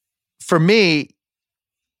for me,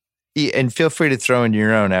 and feel free to throw in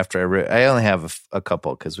your own after I only have a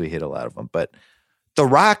couple because we hit a lot of them, but The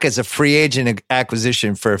Rock is a free agent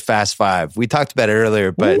acquisition for Fast Five. We talked about it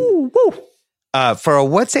earlier, but for a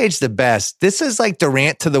what's age the best, this is like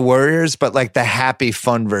Durant to the Warriors, but like the happy,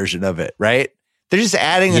 fun version of it, right? They're just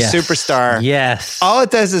adding a superstar. Yes. All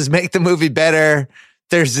it does is make the movie better.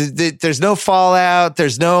 There's no fallout.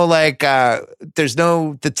 There's no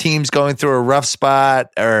the team's going through a rough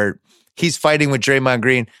spot or he's fighting with Draymond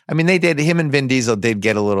Green. I mean, him and Vin Diesel did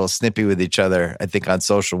get a little snippy with each other, I think, on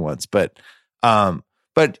social ones, but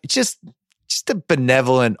just a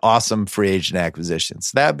benevolent, awesome free agent acquisition.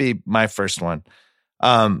 So that'd be my first one.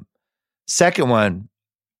 Second one,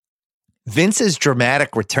 Vince's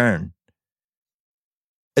dramatic return,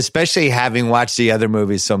 especially having watched the other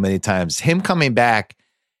movies so many times. Him coming back,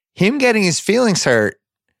 him getting his feelings hurt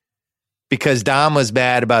because Dom was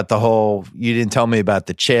mad about the whole, you didn't tell me about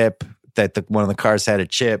the chip, that one of the cars had a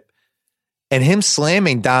chip, and him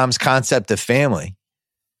slamming Dom's concept of family.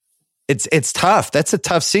 It's tough. That's a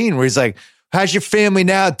tough scene where he's like, "How's your family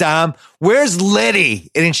now, Dom? Where's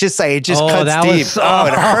Letty?" And it's just like, it just cuts deep.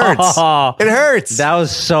 It hurts. It hurts. That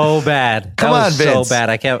was so bad. Come on, Vince. So bad.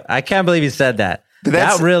 I can't believe he said that.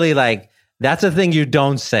 That really, that's a thing you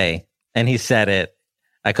don't say. And he said it.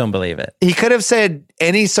 I couldn't believe it. He could have said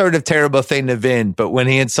any sort of terrible thing to Vin, but when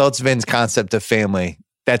he insults Vin's concept of family,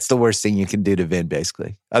 that's the worst thing you can do to Vin,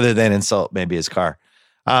 basically, other than insult maybe his car.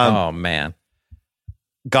 Oh, man.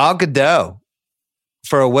 Gal Gadot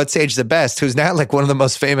for a What's Age the Best, who's now like one of the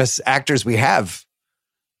most famous actors we have.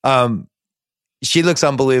 She looks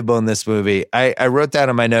unbelievable in this movie. I wrote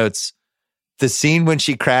down in my notes the scene when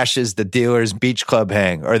she crashes the dealer's beach club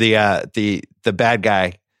hang, or the bad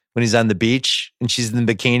guy when he's on the beach and she's in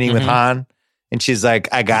the bikini with Han and she's like,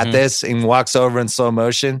 "I got this," and walks over in slow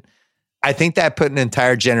motion. I think that put an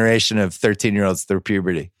entire generation of 13-year-olds through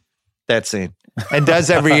puberty. That scene. And does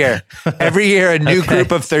every year. Every year, a new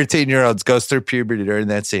group of 13-year-olds goes through puberty during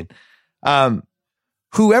that scene.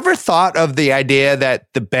 Whoever thought of the idea that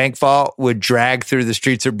the bank vault would drag through the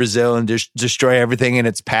streets of Brazil and destroy everything in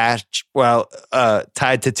its path while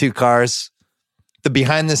tied to two cars? The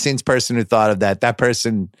behind-the-scenes person who thought of that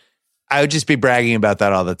person, I would just be bragging about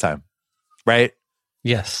that all the time, right?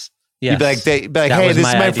 Yes. You'd be like, "Hey, this is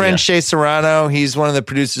my friend Shea Serrano. He's one of the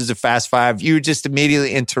producers of Fast Five." You would just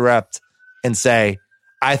immediately interrupt and say,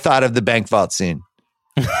 "I thought of the bank vault scene."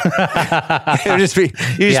 It would just be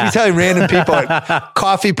be telling random people at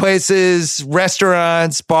coffee places,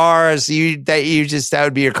 restaurants, bars. That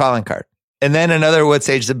would be your calling card. And then another What's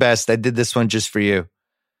Age the Best. I did this one just for you.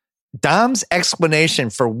 Dom's explanation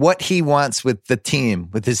for what he wants with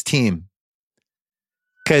his team.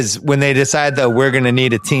 Because when they decide, though, we're going to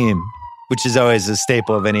need a team, which is always a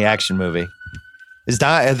staple of any action movie.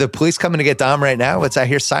 Are the police coming to get Dom right now? I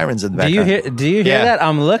hear sirens in the background. Do you hear that?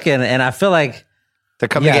 I'm looking and I feel like they're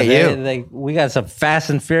coming to get you. We got some Fast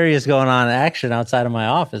and Furious going on in action outside of my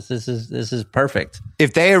office. This is perfect.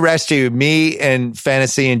 If they arrest you, me and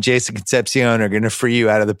Fantasy and Jason Concepcion are going to free you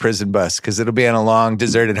out of the prison bus because it'll be on a long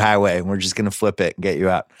deserted highway and we're just going to flip it and get you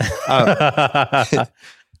out.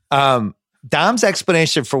 Dom's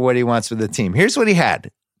explanation for what he wants with the team. Here's what he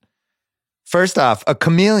had. First off, a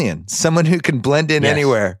chameleon, someone who can blend in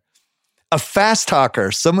anywhere. A fast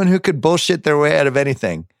talker, someone who could bullshit their way out of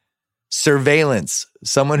anything. Surveillance,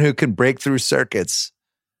 someone who can break through circuits.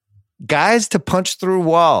 Guys to punch through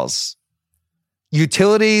walls.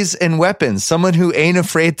 Utilities and weapons, someone who ain't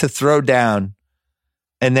afraid to throw down.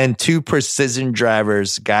 And then 2 precision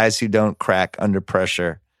drivers, guys who don't crack under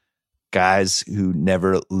pressure. Guys who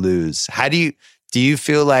never lose. How do you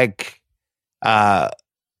feel like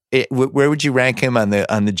where would you rank him on the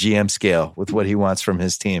GM scale with what he wants from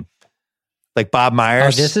his team? Like Bob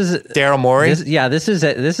Myers, this is Daryl Morey. This is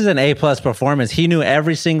an A+ performance. He knew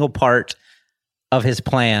every single part of his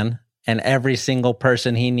plan and every single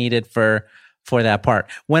person he needed for that part.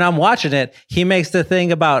 When I'm watching it, he makes the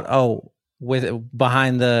thing about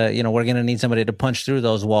behind the we're gonna need somebody to punch through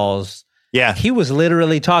those walls. Yeah, he was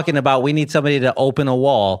literally talking about we need somebody to open a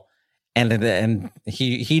wall, and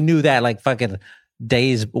he knew that like fucking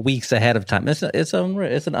days, weeks ahead of time. It's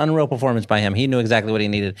an unreal performance by him. He knew exactly what he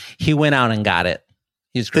needed. He went out and got it.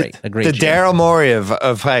 He's great. A great. The Daryl Morey of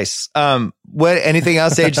Heist. Anything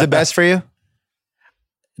else aged the best for you?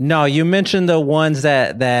 No, you mentioned the ones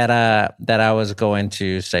that I was going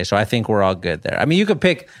to say. So I think we're all good there. I mean, you could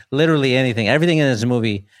pick literally anything. Everything in this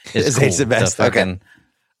movie is cool. Aged the best. Okay.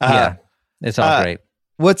 Yeah. It's all great.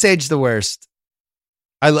 What's aged the worst?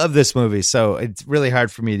 I love this movie, so it's really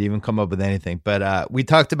hard for me to even come up with anything. But we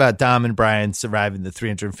talked about Dom and Brian surviving the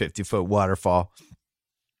 350-foot waterfall.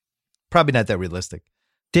 Probably not that realistic.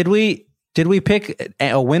 Did we pick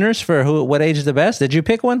winners for what aged the best? Did you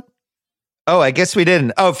pick one? Oh, I guess we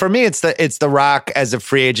didn't. Oh, for me, it's the Rock as a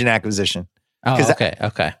free agent acquisition. Oh,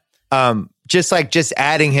 okay. Just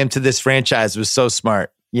adding him to this franchise was so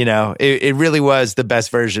smart. It really was the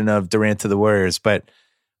best version of Durant to the Warriors. But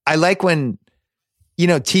I like when,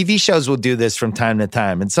 TV shows will do this from time to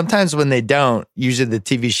time. And sometimes when they don't, usually the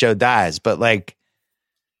TV show dies. But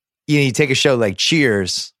you take a show like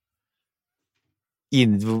Cheers,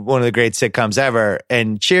 one of the great sitcoms ever.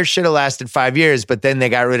 And Cheers should have lasted 5 years, but then they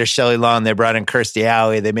got rid of Shelley Long. They brought in Kirstie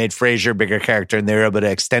Alley. They made Frasier a bigger character, and they were able to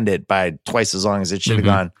extend it by twice as long as it should have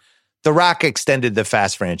gone. The Rock extended the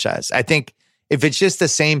Fast franchise. I think if it's just the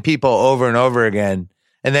same people over and over again,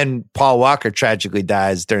 and then Paul Walker tragically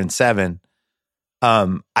dies during 7,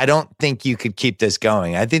 I don't think you could keep this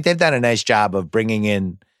going. I think they've done a nice job of bringing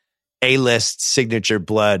in A-list signature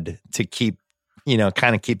blood to keep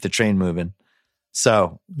the train moving.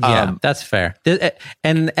 So yeah, that's fair.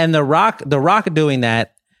 And the Rock doing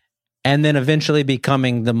that, and then eventually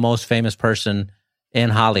becoming the most famous person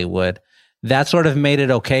in Hollywood, that sort of made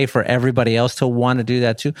it okay for everybody else to want to do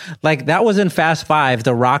that too. Like that was in Fast 5.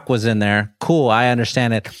 The Rock was in there. Cool, I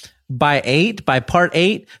understand it. By part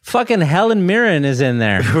 8, fucking Helen Mirren is in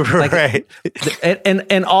there. Right.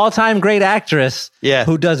 An all-time great actress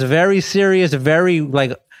who does very serious, very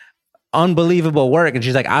unbelievable work. And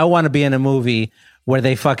she's like, I want to be in a movie where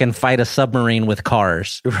they fucking fight a submarine with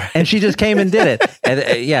cars. Right. And she just came and did it. And,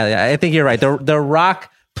 I think you're right. The Rock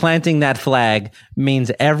planting that flag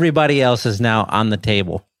means everybody else is now on the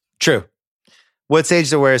table. True. What's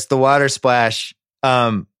aged the worst? The water splash.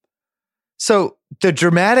 So the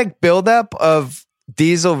dramatic buildup of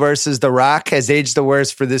Diesel versus The Rock has aged the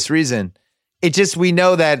worst for this reason. We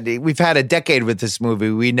know that we've had a decade with this movie.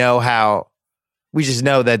 We just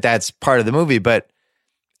know that that's part of the movie, but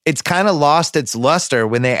it's kind of lost its luster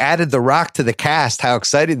when they added The Rock to the cast, how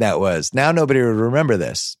exciting that was. Now nobody would remember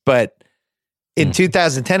this, but in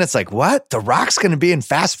 2010, it's like, what? The Rock's going to be in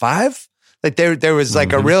Fast 5? Like there was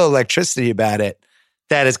like a real electricity about it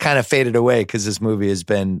that has kind of faded away because this movie has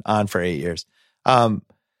been on for 8 years.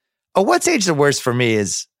 What's aged the worst for me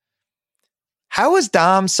is, how was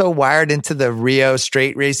Dom so wired into the Rio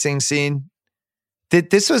straight racing scene?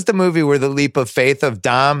 This was the movie where the leap of faith of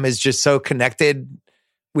Dom is just so connected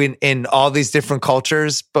in all these different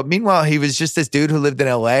cultures. But meanwhile, he was just this dude who lived in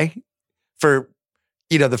LA for,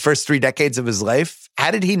 the first 3 decades of his life.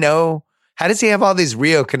 How did he know? How does he have all these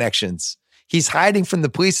Rio connections? He's hiding from the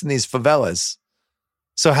police in these favelas.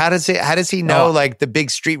 So how does he know like the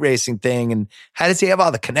big street racing thing, and how does he have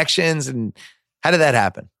all the connections, and how did that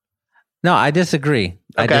happen? No, I disagree.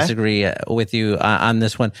 Okay. I disagree with you on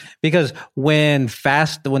this one, because when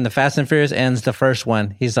the Fast and Furious ends the first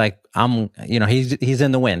one, he's like, he's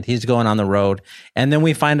in the wind, he's going on the road, and then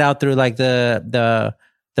we find out through like the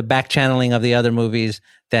back channeling of the other movies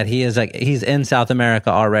that he's in South America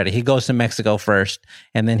already. He goes to Mexico first,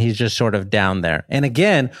 and then he's just sort of down there. And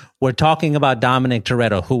again, we're talking about Dominic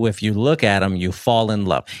Toretto, who, if you look at him, you fall in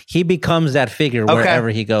love. He becomes that figure wherever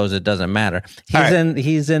he goes. It doesn't matter.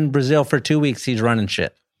 He's in Brazil for 2 weeks. He's running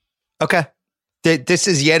shit. Okay. This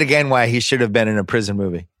is yet again why he should have been in a prison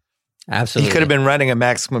movie. Absolutely. He could have been running a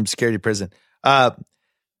maximum security prison.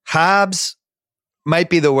 Hobbs might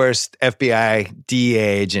be the worst FBI DEA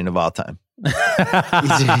agent of all time.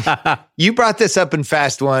 You brought this up in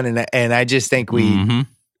Fast One, and I just think we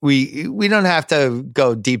don't have to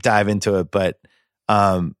go deep dive into it, but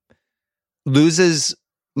loses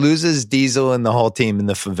Diesel and the whole team in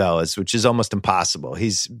the favelas, which is almost impossible.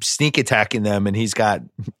 He's sneak attacking them, and he's got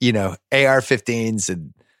AR-15s,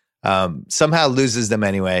 and somehow loses them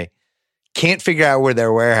anyway. Can't figure out where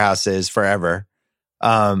their warehouse is forever.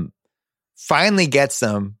 Finally gets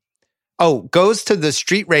them. Goes to the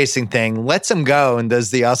street racing thing, lets them go, and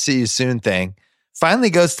does the I'll see you soon thing.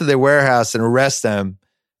 Finally goes to their warehouse and arrests them,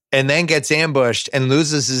 and then gets ambushed and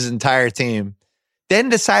loses his entire team. Then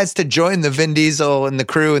decides to join the Vin Diesel and the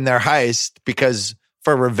crew in their heist because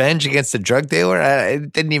for revenge against the drug dealer.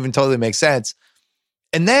 It didn't even totally make sense.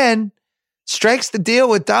 And then strikes the deal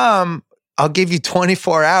with Dom. I'll give you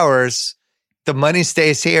 24 hours. The money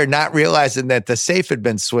stays here, not realizing that the safe had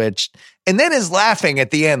been switched. And then is laughing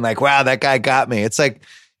at the end like, wow, that guy got me. It's like,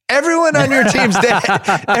 everyone on your team's dead.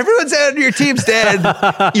 Everyone's on your team's dead.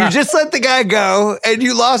 You just let the guy go and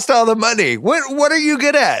you lost all the money. What are you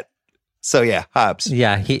good at? So yeah, Hobbs.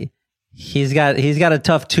 Yeah, he's got a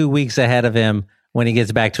tough 2 weeks ahead of him when he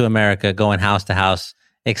gets back to America, going house to house,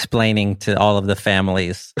 explaining to all of the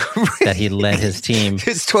families that he led his team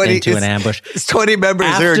into an ambush. His 20 members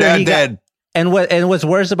are now dead. And what's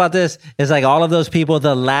worse about this is like all of those people,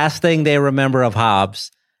 the last thing they remember of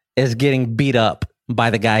Hobbs is getting beat up by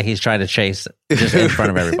the guy he's trying to chase just in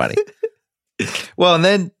front of everybody. Well, and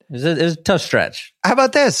then it was a tough stretch. How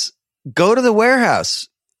about this? Go to the warehouse.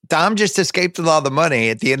 Dom just escaped with all the money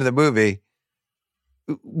at the end of the movie.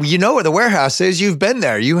 You know where the warehouse is. You've been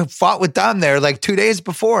there. You have fought with Dom there like 2 days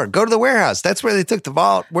before. Go to the warehouse. That's where they took the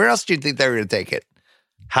vault. Where else do you think they were going to take it?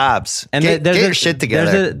 Hobbs. And get your shit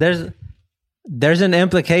together. There's an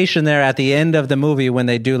implication there at the end of the movie when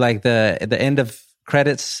they do like the end of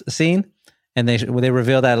credits scene, and they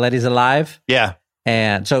reveal that Letty's alive. Yeah.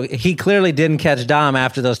 And so he clearly didn't catch Dom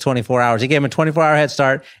after those 24 hours. He gave him a 24-hour head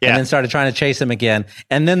start and then started trying to chase him again.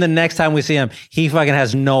 And then the next time we see him, he fucking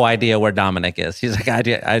has no idea where Dominic is. He's like,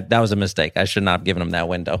 that was a mistake. I should not have given him that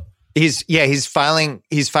window. He's filing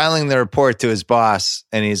the report to his boss,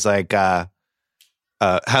 and he's like, how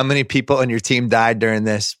many people on your team died during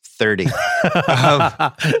this? 30.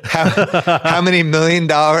 How many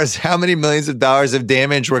millions of dollars of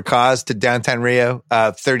damage were caused to downtown Rio?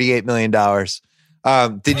 $38 million.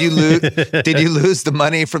 Did you lose the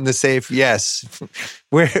money from the safe? Yes.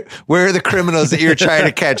 Where are the criminals that you're trying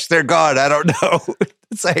to catch? They're gone. I don't know.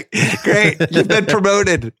 It's like, great. You've been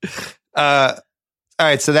promoted. All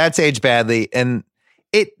right. So that's aged badly. And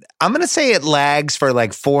I'm going to say it lags for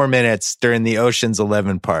like 4 minutes during the Ocean's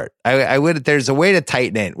 11 part. There's a way to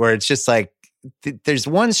tighten it where it's just like, there's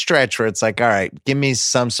one stretch where it's like, all right, give me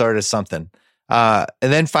some sort of something. And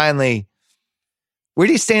then finally, where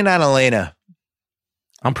do you stand on Elena?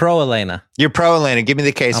 I'm pro Elena. You're pro Elena. Give me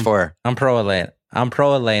the case for her. I'm pro Elena.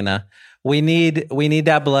 We need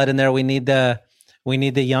that blood in there. We need the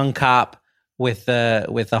young cop with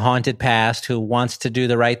the haunted past who wants to do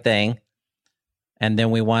the right thing. And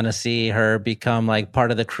then we want to see her become like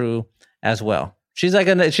part of the crew as well. She's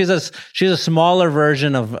like she's a smaller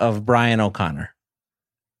version of Brian O'Connor.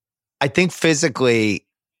 I think physically,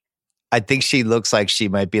 she looks like she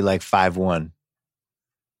might be like 5'1".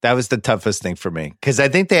 That was the toughest thing for me because I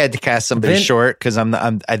think they had to cast somebody short because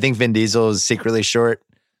I think Vin Diesel is secretly short,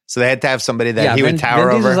 so they had to have somebody that he would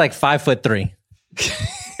tower over. Vin Diesel's like 5'3".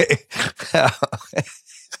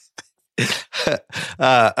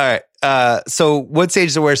 All right. So what's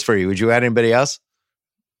age the worst for you? Would you add anybody else?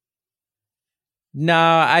 No,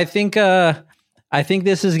 I think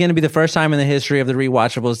this is going to be the first time in the history of the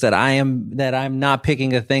rewatchables that I'm not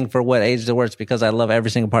picking a thing for what age the worst because I love every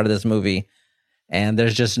single part of this movie, and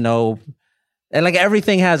there's just no, and like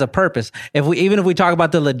everything has a purpose. If we talk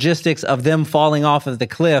about the logistics of them falling off of the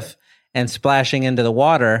cliff and splashing into the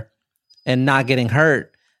water, and not getting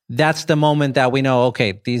hurt, that's the moment that we know,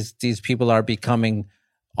 okay, these people are becoming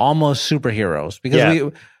almost superheroes.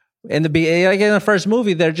 Because in the first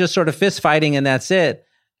movie, they're just sort of fist fighting and that's it.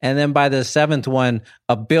 And then by the seventh one,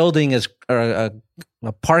 a building a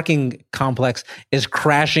parking complex is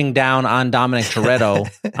crashing down on Dominic Toretto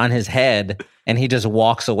on his head, and he just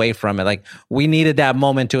walks away from it. Like, we needed that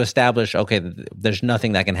moment to establish, okay, there's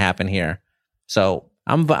nothing that can happen here. So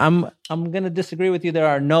I'm going to disagree with you. There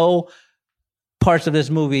are no parts of this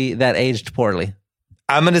movie that aged poorly.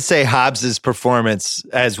 I'm going to say Hobbs's performance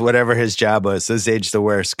as whatever his job was has aged the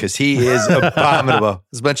worst, because he is abominable.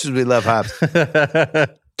 As much as we love Hobbs.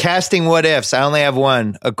 Casting what ifs. I only have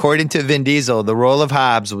one. According to Vin Diesel, the role of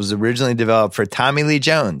Hobbs was originally developed for Tommy Lee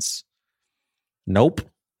Jones. Nope.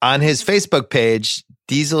 On his Facebook page,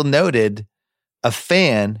 Diesel noted a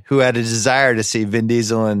fan who had a desire to see Vin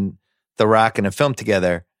Diesel and The Rock in a film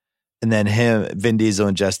together, and then Vin Diesel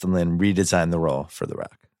and Justin Lin redesigned the role for The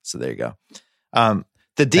Rock. So there you go.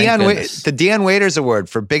 The Dion Waiters Award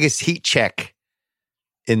for biggest heat check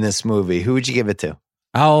in this movie. Who would you give it to?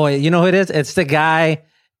 Oh, you know who it is? It's the guy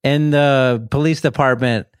in the police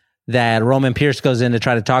department that Roman Pierce goes in to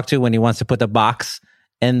try to talk to when he wants to put the box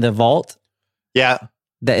in the vault. Yeah.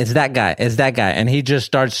 It's that guy. And he just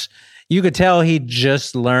starts, you could tell he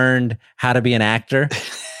just learned how to be an actor.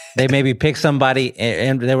 They maybe pick somebody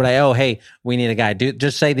and they were like, oh, hey, we need a guy. Dude,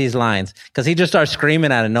 just say these lines. Because he just starts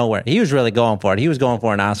screaming out of nowhere. He was really going for it. He was going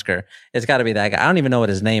for an Oscar. It's got to be that guy. I don't even know what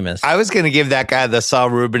his name is. I was going to give that guy the Saul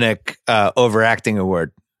Rubinek overacting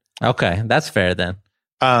award. Okay, that's fair then.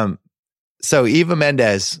 So Eva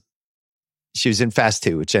Mendes, she was in Fast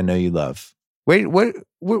 2, which I know you love. Wait, what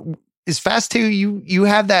is Fast 2? You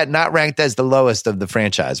have that not ranked as the lowest of the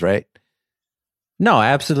franchise, right? No,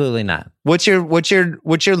 absolutely not. What's your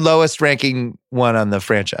lowest ranking one on the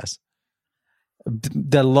franchise?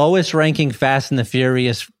 The lowest ranking Fast and the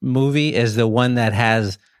Furious movie is the one that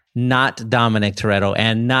has not Dominic Toretto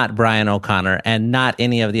and not Brian O'Connor and not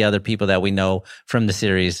any of the other people that we know from the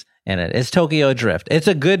series in it. It's Tokyo Drift. It's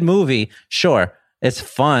a good movie, sure. It's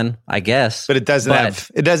fun, I guess. But it doesn't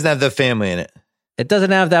have the family in it. It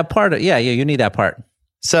doesn't have that part. Yeah, you need that part.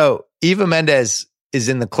 So Eva Mendes is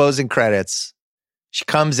in the closing credits. She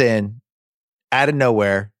comes in out of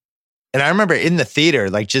nowhere. And I remember in the theater,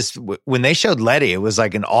 like just when they showed Letty, it was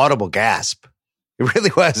like an audible gasp. It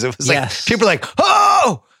really was. It was like, people were like,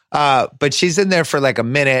 oh! But she's in there for like a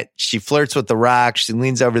minute. She flirts with The Rock. She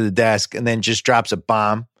leans over the desk and then just drops a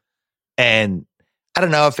bomb. And I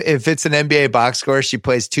don't know if it's an NBA box score, she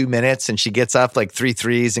plays 2 minutes and she gets off like 3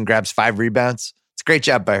 threes and grabs 5 rebounds. It's a great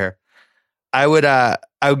job by her. I would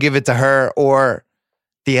give it to her. Or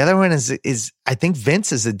the other one is I think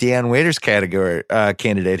Vince is a Dion Waiters category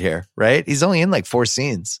candidate here, right? He's only in like 4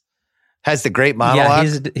 scenes. Has the great monologue.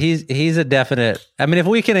 Yeah, he's a definite. I mean, if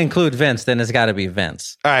we can include Vince, then it's got to be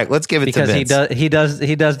Vince. All right, let's give it to Vince. Because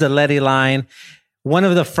he does the Letty line. One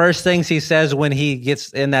of the first things he says when he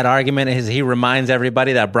gets in that argument is he reminds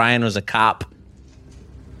everybody that Brian was a cop.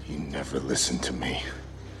 You never listened to me.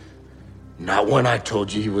 Not when I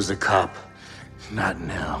told you he was a cop. Not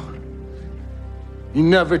now. You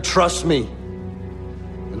never trust me.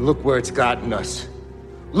 And look where it's gotten us.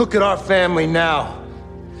 Look at our family now.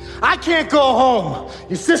 I can't go home.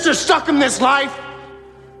 Your sister's stuck in this life.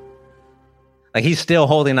 Like, he's still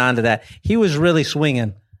holding on to that. He was really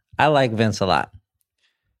swinging. I like Vince a lot.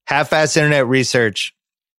 Half-Ass Internet Research.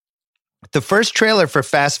 The first trailer for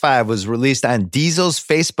Fast 5 was released on Diesel's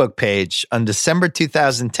Facebook page on December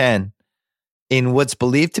 2010 in what's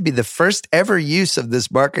believed to be the first ever use of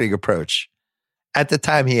this marketing approach. At the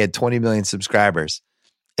time, he had 20 million subscribers.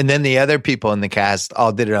 And then the other people in the cast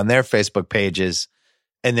all did it on their Facebook pages.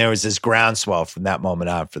 And there was this groundswell from that moment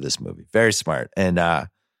on for this movie. Very smart. And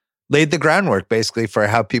laid the groundwork, basically, for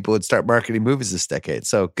how people would start marketing movies this decade.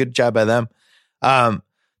 So good job by them.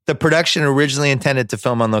 The production originally intended to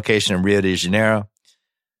film on location in Rio de Janeiro.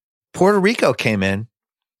 Puerto Rico came in,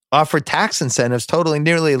 offered tax incentives totaling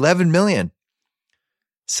nearly $11 million.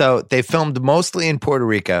 So they filmed mostly in Puerto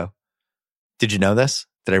Rico. Did you know this?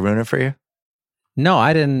 Did I ruin it for you? No,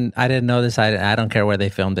 I didn't know this. I don't care where they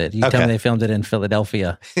filmed it. You tell me they filmed it in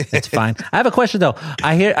Philadelphia. It's fine. I have a question though.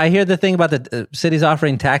 I hear the thing about the cities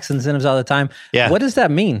offering tax incentives all the time. Yeah. What does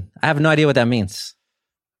that mean? I have no idea what that means.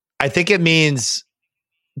 I think it means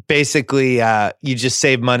basically you just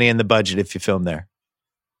save money in the budget if you film there.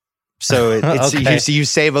 So it's Okay. you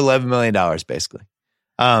save $11 million basically.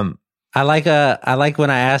 I like when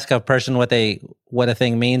I ask a person what a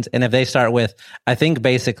thing means, and if they start with, I think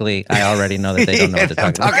basically, I already know that they don't know what to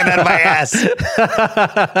talk about. I'm talking out of my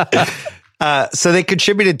So they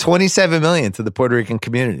contributed $27 million to the Puerto Rican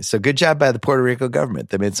community. So good job by the Puerto Rico government.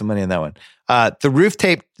 They made some money on that one.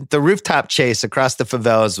 The rooftop chase across the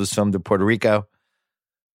favelas was filmed in Puerto Rico.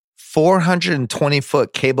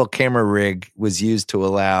 420-foot cable camera rig was used to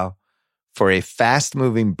allow for a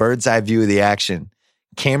fast-moving bird's eye view of the action.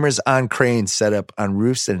 Cameras on cranes set up on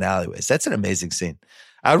roofs and alleyways. That's an amazing scene.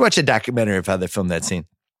 I would watch a documentary of how they filmed that scene.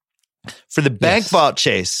 For the bank vault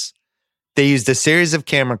chase, they used a series of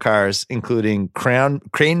camera cars, including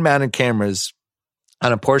crane-mounted cameras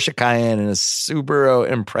on a Porsche Cayenne and a Subaru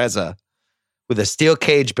Impreza with a steel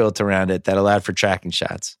cage built around it that allowed for tracking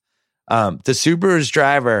shots. The Subaru's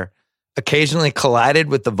driver occasionally collided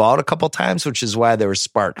with the vault a couple times, which is why there were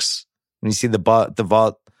sparks. When you see the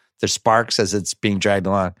vault, there's sparks as it's being dragged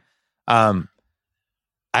along. I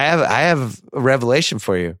have a revelation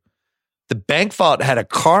for you. The bank vault had a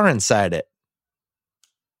car inside it.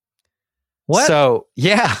 What? So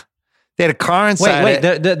yeah, they had a car inside it.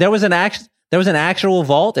 Wait, there was an actual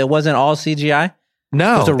vault. It wasn't all CGI.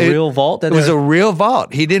 No, it was a real vault. It was a real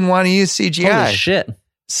vault. He didn't want to use CGI. Holy shit!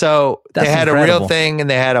 So That's they had incredible. a real thing, and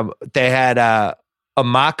they had a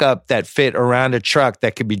mock-up that fit around a truck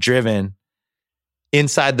that could be driven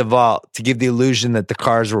inside the vault to give the illusion that the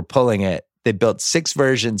cars were pulling it. They built 6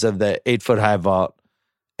 versions of the 8-foot high vault,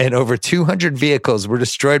 and over 200 vehicles were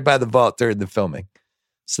destroyed by the vault during the filming.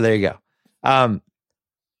 So there you go.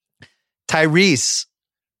 Tyrese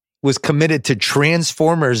was committed to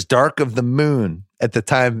Transformers Dark of the Moon at the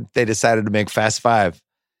time they decided to make Fast 5.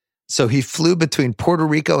 So he flew between Puerto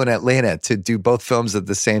Rico and Atlanta to do both films at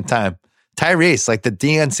the same time. Tyrese, like the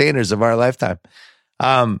Deion Sanders of our lifetime.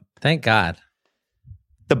 Thank God.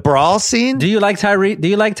 The brawl scene? Do you like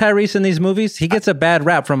Tyrese in these movies? He gets a bad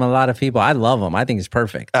rap from a lot of people. I love him. I think he's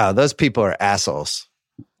perfect. Oh, those people are assholes.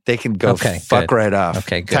 They can go fuck good. right off.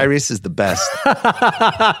 Okay, good. Tyrese is the best.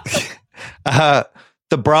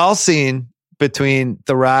 The brawl scene between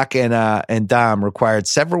The Rock and Dom required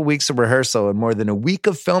several weeks of rehearsal and more than a week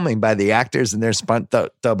of filming by the actors and their stunt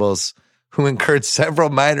doubles, who incurred several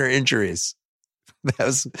minor injuries. That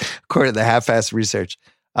was according to the half-assed research.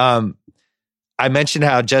 I mentioned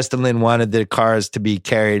how Justin Lin wanted the cars to be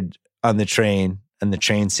carried on the train and the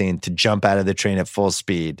train scene to jump out of the train at full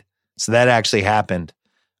speed. So that actually happened.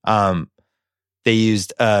 They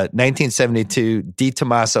used a 1972 Di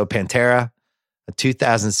Tommaso Pantera, a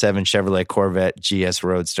 2007 Chevrolet Corvette GS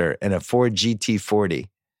Roadster, and a Ford GT40.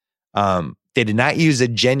 They did not use a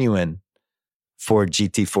genuine Ford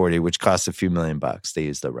GT40, which cost a few $1,000,000. They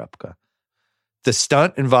used a replica. The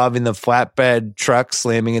stunt involving the flatbed truck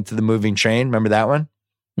slamming into the moving train, remember that one?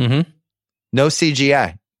 Mm-hmm. No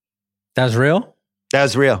CGI. That was real? That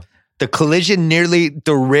was real. The collision nearly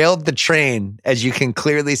derailed the train, as you can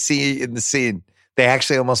clearly see in the scene. They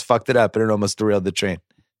actually almost fucked it up and it almost derailed the train.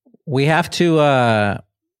 We have to,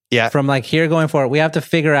 from like here going forward, we have to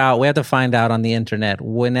find out on the internet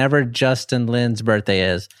whenever Justin Lin's birthday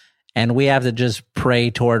is. And we have to just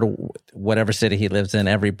pray toward whatever city he lives in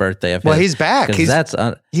every birthday of his. Well, he's back.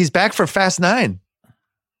 He's back for Fast 9.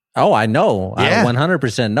 Oh, I know. Yeah. I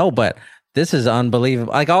 100% know, but this is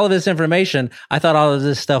unbelievable. Like all of this information, I thought all of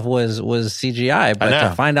this stuff was CGI, but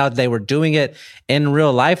to find out they were doing it in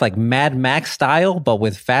real life, like Mad Max style, but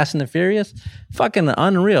with Fast and the Furious, fucking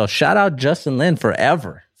unreal. Shout out Justin Lin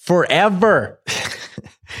forever. Forever.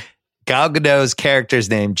 Gal Gadot's character's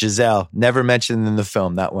name, Giselle, never mentioned in the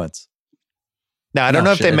film, not once. Now, I don't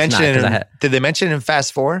know if they mentioned it. Did they mention it in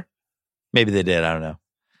Fast 4? Maybe they did. I don't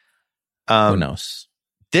know. Who knows?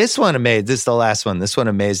 This is the last one. This one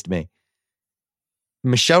amazed me.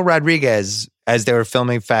 Michelle Rodriguez, as they were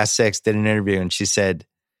filming Fast 6, did an interview and she said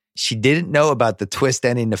she didn't know about the twist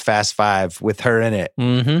ending to Fast 5 with her in it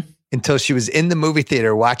until she was in the movie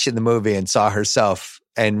theater watching the movie and saw herself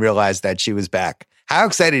and realized that she was back. How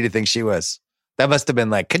excited do you think she was? That must have been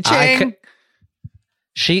like, ka-ching!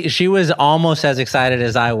 She was almost as excited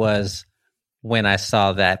as I was when I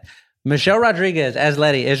saw that. Michelle Rodriguez as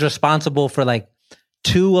Letty is responsible for like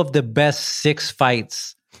 2 of the best 6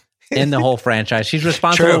 fights in the whole franchise. She's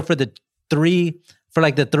responsible for the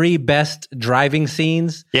 3 best driving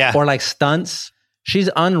scenes or like stunts. She's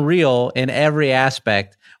unreal in every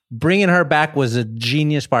aspect. Bringing her back was a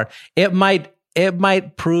genius part. It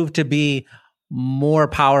might prove to be more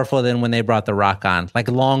powerful than when they brought The Rock on. Like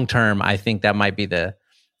long term, I think that might be the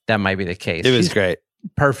case. It was great.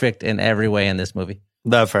 Perfect in every way in this movie.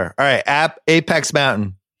 Love her. All right, Apex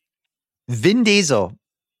Mountain. Vin Diesel.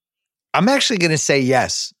 I'm actually going to say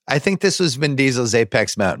yes. I think this was Vin Diesel's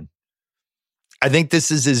Apex Mountain. I think this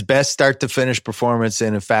is his best start to finish performance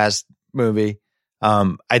in a Fast movie.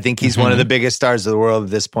 I think he's one of the biggest stars of the world at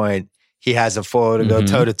this point. He has a foe to go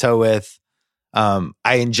toe to toe with.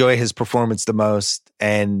 I enjoy his performance the most,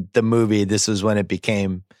 and the movie, this was when it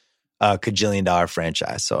became a $1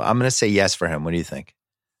 franchise. So I'm going to say yes for him. What do you think?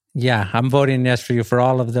 Yeah, I'm voting yes for you for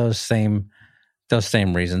all of those same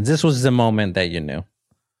reasons. This was the moment that you knew.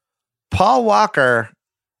 Paul Walker,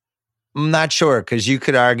 I'm not sure, because you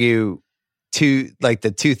could argue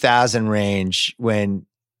the 2000 range when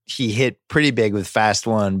he hit pretty big with Fast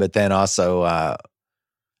 1, but then also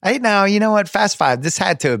you know what? Fast 5, this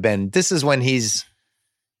had to have been. This is when he's,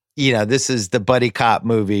 this is the buddy cop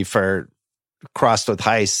movie for crossed with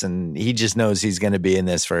heists, and he just knows he's going to be in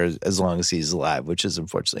this for as long as he's alive, which is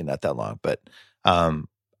unfortunately not that long. But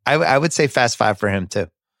I would say Fast 5 for him too,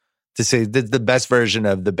 to say the best version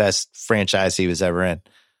of the best franchise he was ever in.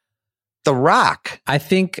 The Rock. I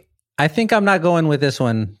think I'm not going with this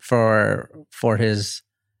one for his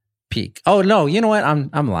peak. Oh no, you know what?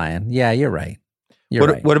 I'm lying. Yeah, you're right.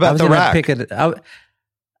 What about The Rock?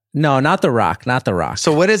 No, not The Rock. Not The Rock.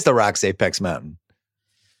 So what is The Rock's Apex Mountain?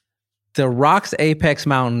 The Rock's Apex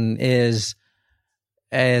Mountain is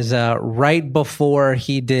right before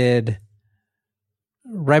he did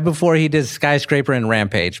Skyscraper and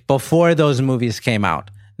Rampage. Before those movies came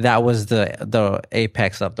out, that was the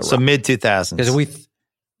apex of The Rock. So mid 2000s. Because we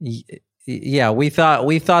thought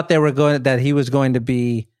we thought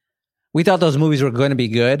those movies were going to be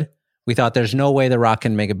good. We thought there's no way The Rock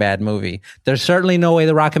can make a bad movie. There's certainly no way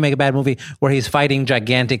The Rock can make a bad movie where he's fighting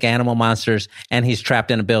gigantic animal monsters and he's trapped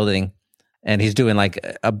in a building and he's doing like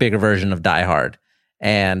a bigger version of Die Hard.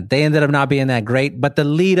 And they ended up not being that great. But the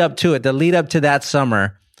lead up to that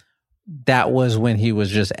summer, that was when he was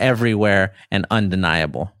just everywhere and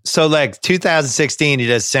undeniable. So like 2016, he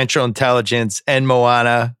does Central Intelligence and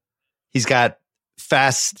Moana. He's got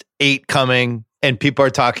Fast 8 coming. And people are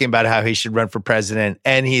talking about how he should run for president,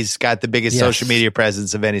 and he's got the biggest social media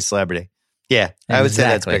presence of any celebrity. Yeah, I would say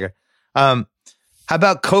that's bigger. How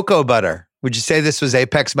about cocoa butter? Would you say this was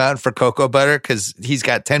Apex Mountain for cocoa butter? Because he's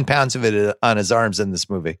got 10 pounds of it on his arms in this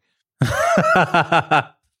movie.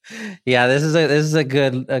 Yeah, this is a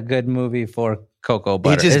good movie for cocoa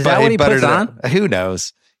butter. Is that what he puts on? Who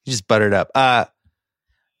knows? He just buttered up. I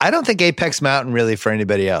don't think Apex Mountain really for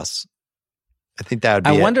anybody else. I think that would be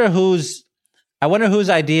I wonder whose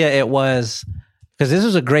idea it was, because this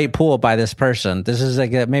was a great pool by this person. This is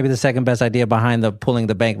like maybe the second best idea behind the pulling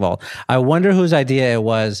the bank vault. I wonder whose idea it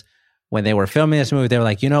was when they were filming this movie. They were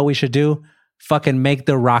like, you know what we should do? Fucking make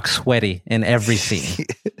The Rock sweaty in every scene.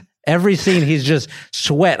 Every scene, he's just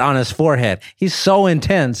sweat on his forehead. He's so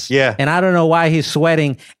intense. Yeah. And I don't know why he's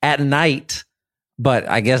sweating at night, but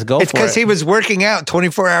I guess go for it. It's because he was working out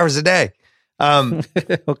 24 hours a day.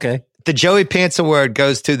 Okay. The Joey Pants Award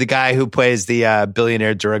goes to the guy who plays the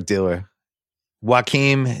billionaire drug dealer,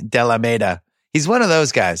 Joaquim de la Meda. He's one of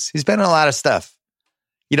those guys. He's been in a lot of stuff.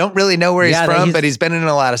 You don't really know where he's from, but he's been in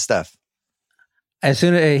a lot of stuff. As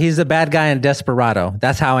soon as he's the bad guy in Desperado,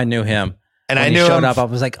 that's how I knew him. And when I knew he showed him. up, I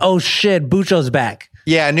was like, "Oh shit, Bucho's back."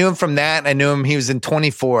 Yeah, I knew him from that. I knew him. He was in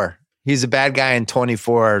 24. He's a bad guy in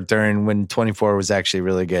 24 during when 24 was actually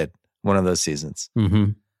really good. One of those seasons. Mm-hmm.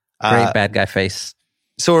 Great bad guy face.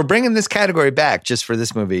 So we're bringing this category back just for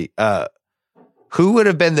this movie. Who would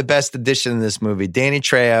have been the best addition in this movie? Danny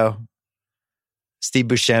Trejo, Steve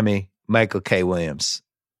Buscemi, Michael K. Williams.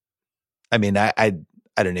 I mean, I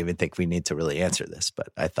don't even think we need to really answer this, but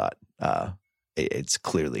I thought it's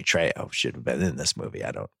clearly Trejo should have been in this movie.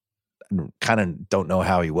 I kind of don't know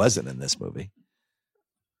how he wasn't in this movie.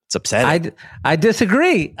 It's upsetting. I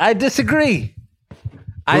disagree. I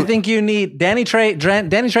think you need Danny Trejo.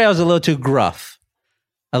 Danny Trejo is a little too gruff.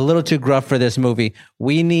 A little too gruff for this movie.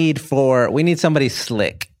 We need somebody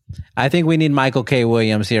slick. I think we need Michael K.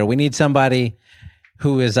 Williams here. We need somebody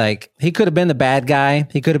who is like, he could have been the bad guy.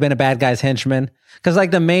 He could have been a bad guy's henchman. Because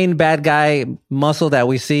like the main bad guy muscle that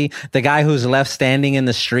we see, the guy who's left standing in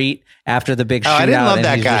the street after the big shootout. I didn't love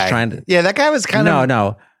that guy. Yeah, that guy was kind of...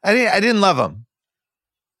 No. I didn't love him.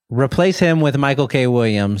 Replace him with Michael K.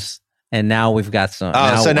 Williams. And now we've got some.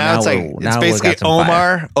 So now it's basically Omar.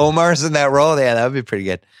 Fire. Omar's in that role. Yeah, that would be pretty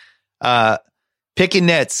good. Picking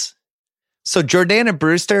nits. So Jordana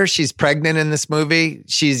Brewster, she's pregnant in this movie.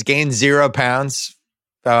 She's gained 0 pounds.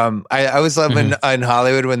 I was loving in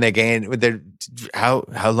Hollywood when they gained with their how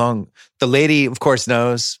long. The lady, of course,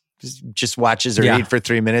 knows. Just watches her eat for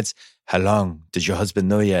 3 minutes. How long did your husband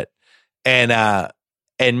know yet? And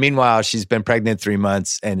meanwhile, she's been pregnant 3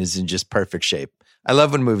 months and is in just perfect shape. I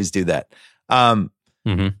love when movies do that.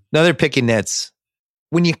 Another picking nits.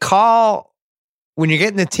 When you're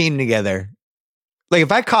getting the team together, like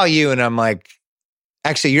if I call you and I'm like,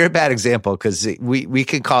 Actually, you're a bad example because we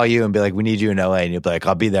could call you and be like, we need you in LA. And you'll be like,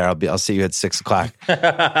 I'll be there. I'll see you at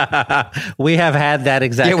 6:00. We have had that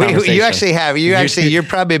exact conversation. You actually have. You're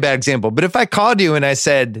probably a bad example. But if I called you and I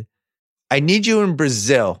said, I need you in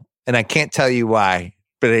Brazil, and I can't tell you why,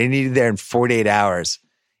 but I need you there in 48 hours,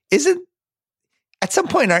 at some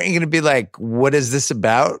point, aren't you going to be like, what is this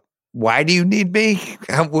about? Why do you need me?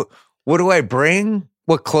 What do I bring?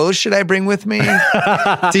 What clothes should I bring with me?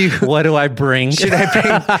 What do I bring? Do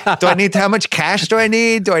I need how much cash do I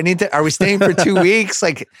need? Are we staying for 2 weeks?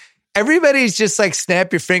 Like, everybody's just like,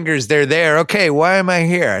 snap your fingers. They're there. Okay. Why am I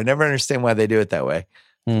here? I never understand why they do it that way.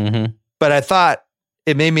 Mm-hmm. But I thought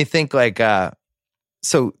it made me think like,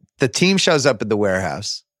 so the team shows up at the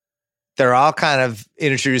warehouse. They're all kind of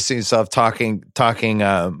introducing themselves, talking.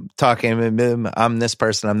 I'm this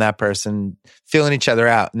person. I'm that person, feeling each other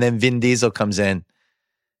out. And then Vin Diesel comes in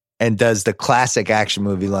and does the classic action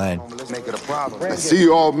movie line. I see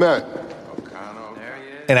you all met.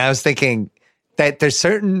 And I was thinking that there's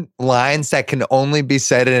certain lines that can only be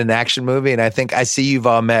said in an action movie. And I think I see you've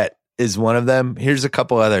all met is one of them. Here's a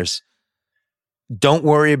couple others. Don't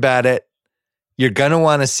worry about it. You're going to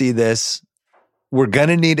want to see this. We're going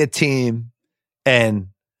to need a team. And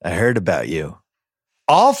I heard about you.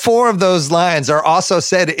 All 4 of those lines are also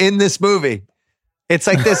said in this movie. It's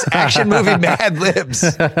like this action movie Mad Libs.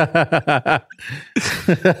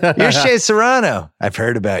 You're Shea Serrano. I've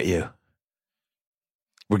heard about you.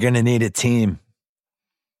 We're going to need a team.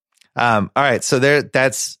 All right. So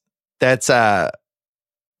that's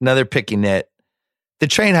another picky nit. The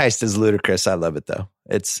train heist is ludicrous. I love it though.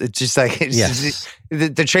 It's just like,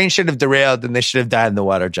 the train should have derailed and they should have died in the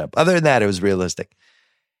water jump. Other than that, it was realistic.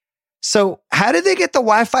 So how did they get the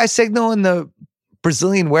Wi-Fi signal in the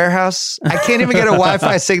Brazilian warehouse? I can't even get a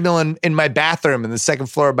Wi-Fi signal in my bathroom in the second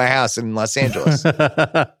floor of my house in Los Angeles.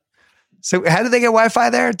 So how did they get Wi-Fi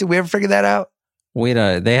there? Did we ever figure that out? We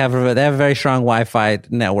don't. They have a very strong Wi-Fi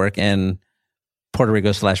network in Puerto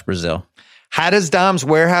Rico / Brazil. How does Dom's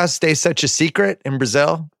warehouse stay such a secret in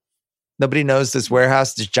Brazil? Nobody knows this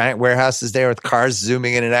warehouse. This giant warehouse is there with cars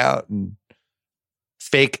zooming in and out, and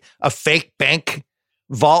a fake bank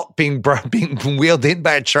vault being wheeled in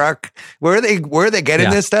by a truck. Where are they getting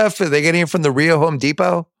this stuff? Are they getting it from the Rio Home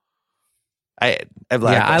Depot? I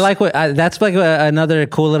like that's like another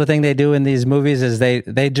cool little thing they do in these movies is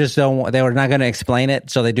they just don't. They were not going to explain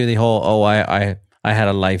it, so they do the whole I had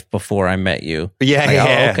a life before I met you. Yeah, like,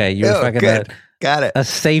 yeah. Oh, okay, you're fucking got it. A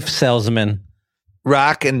safe salesman.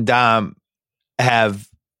 Rock and Dom have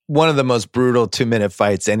one of the most brutal 2-minute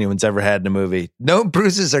fights anyone's ever had in a movie. No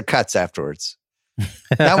bruises or cuts afterwards.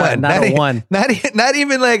 Not one. not one. Not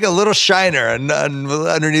even like a little shiner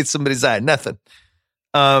underneath somebody's eye. Nothing.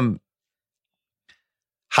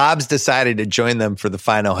 Hobbs decided to join them for the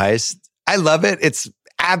final heist. I love it. It's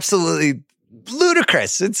absolutely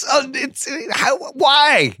ludicrous.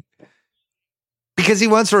 Why? Because he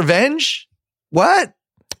wants revenge? What?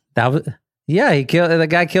 The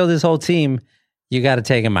guy killed his whole team. You got to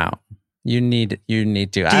take him out. You need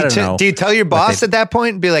to. I don't know. Do you tell your boss at that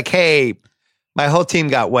point and be like, "Hey, my whole team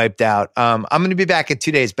got wiped out. I'm going to be back in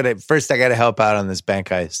 2 days, but first I got to help out on this bank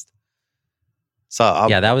heist." So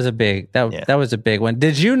that was a big that was a big one.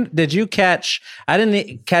 Did you catch? I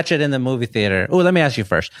didn't catch it in the movie theater. Oh, let me ask you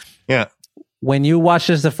first. Yeah. When you watched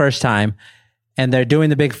this the first time, and they're doing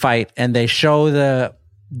the big fight, and they show the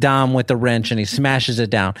Dom with the wrench, and he smashes it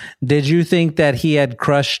down. Did you think that he had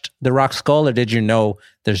crushed the Rock's skull, or did you know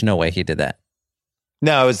there's no way he did that?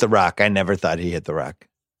 No, it was the Rock. I never thought he hit the Rock.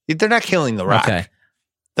 They're not killing the Rock. Okay.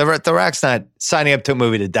 The Rock's not signing up to a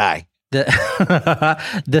movie to die.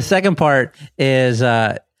 The second part is,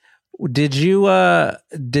 did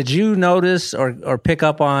you notice or pick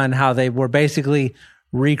up on how they were basically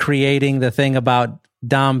recreating the thing about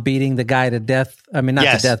Dom beating the guy to death? I mean,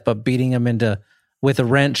 not to death, but beating him with a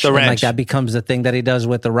wrench. And like that becomes the thing that he does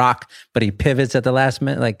with the Rock, but he pivots at the last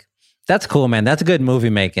minute. Like, that's cool, man. That's good movie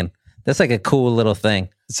making. That's like a cool little thing.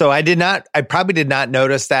 So I probably did not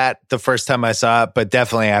notice that the first time I saw it, but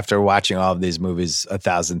definitely after watching all of these movies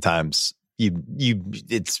 1,000 times,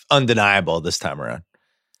 it's undeniable this time around.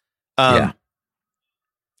 How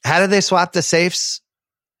did they swap the safes?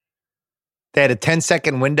 They had a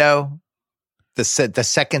 10-second window. The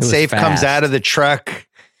second safe comes out of the truck.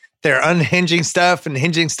 They're unhinging stuff and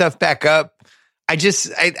hinging stuff back up. I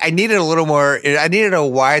needed a little more. I needed a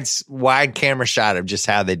wide camera shot of just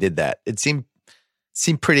how they did that. It seemed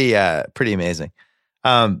pretty amazing.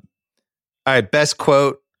 All right, best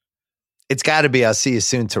quote. It's got to be "I'll see you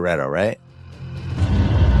soon, Toretto," right?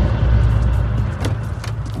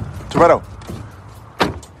 Toretto,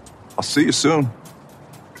 I'll see you soon.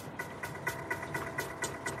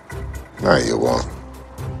 No, you won't.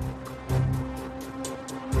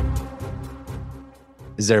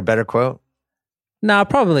 Is there a better quote? No,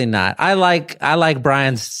 probably not. I like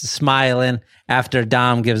Brian smiling after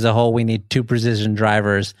Dom gives the whole "we need 2 precision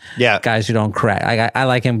drivers." Yeah, guys who don't crack. I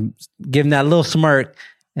like him giving that little smirk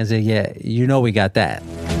and say, "Yeah, you know we got that."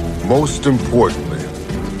 Most importantly,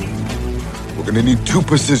 we're gonna need 2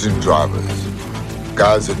 precision drivers.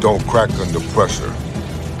 Guys that don't crack under pressure.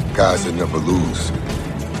 Guys that never lose.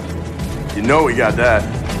 You know we got that.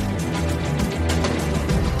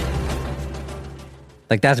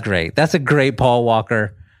 Like, that's great. That's a great Paul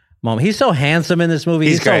Walker moment. He's so handsome in this movie.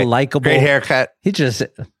 He's so likable. Great haircut. He just,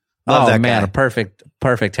 Love that man, guy. a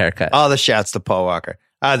perfect haircut. All the shouts to Paul Walker.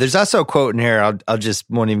 There's also a quote in here. I'll just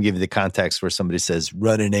won't even give you the context where somebody says,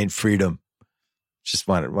 "Running ain't freedom." Just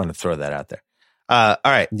want to throw that out there. All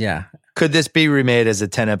right. Yeah. Could this be remade as a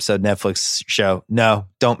 10-episode Netflix show? No.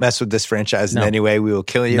 Don't mess with this franchise in any way. We will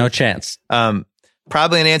kill you. No chance.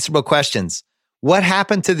 Probably unanswerable questions. What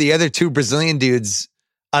happened to the other 2 Brazilian dudes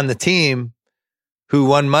on the team who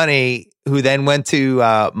won money, who then went to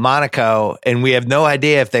Monaco, and we have no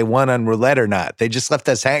idea if they won on roulette or not? They just left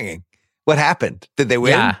us hanging. What happened? Did they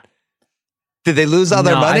win? Yeah. Did they lose all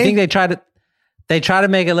their money? I think they try to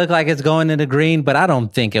make it look like it's going into green, but I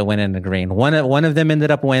don't think it went into green. One of them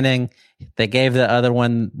ended up winning. They gave the other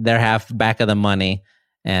one their half back of the money,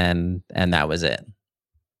 and that was it.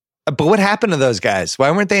 But what happened to those guys?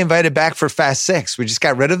 Why weren't they invited back for Fast 6? We just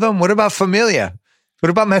got rid of them? What about Familia? What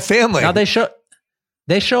about my family? Now they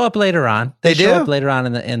show up later on. They show do? up later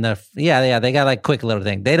on in the yeah. They got like quick little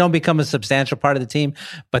thing. They don't become a substantial part of the team,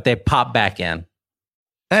 but they pop back in.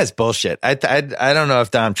 That's bullshit. I don't know if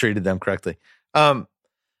Dom treated them correctly.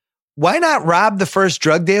 Why not rob the first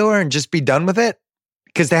drug dealer and just be done with it?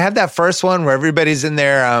 Because they have that first one where everybody's in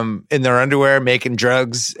their underwear making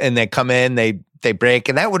drugs, and they come in, they break,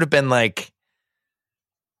 and that would have been like,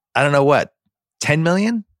 I don't know what, 10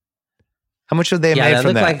 million? How much would they have made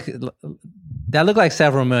from that? That looked like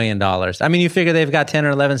several $1 million. I mean, you figure they've got 10 or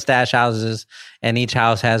 11 stash houses, and each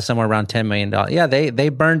house has somewhere around $10 million. Yeah, they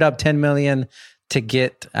burned up 10 million to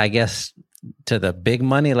get, I guess, to the big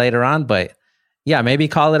money later on. But yeah, maybe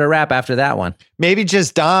call it a wrap after that one. Maybe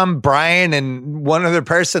just Dom, Brian, and one other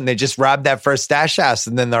person. They just robbed that first stash house,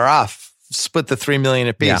 and then they're off. Split the $3 million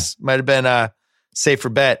apiece. Yeah. Might have been a safer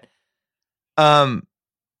bet.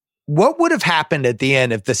 What would have happened at the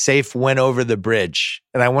end if the safe went over the bridge?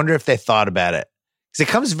 And I wonder if they thought about it. Because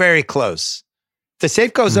it comes very close. If the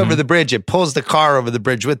safe goes over the bridge, it pulls the car over the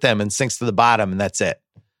bridge with them and sinks to the bottom, and that's it.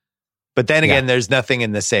 But then again, there's nothing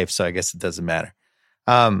in the safe, so I guess it doesn't matter.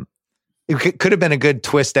 It could have been a good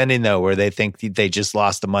twist ending, though, where they think they just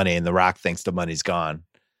lost the money and The Rock thinks the money's gone.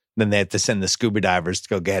 Then they have to send the scuba divers to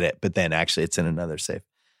go get it, but then actually it's in another safe.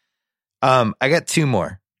 I got 2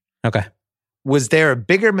 more. Okay. Was there a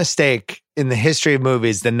bigger mistake in the history of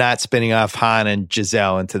movies than not spinning off Han and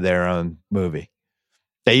Giselle into their own movie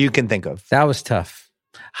that you can think of? That was tough.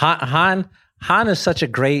 Han is such a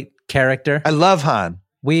great character. I love Han.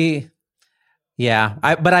 But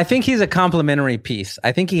I think he's a complimentary piece.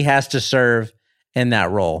 I think he has to serve in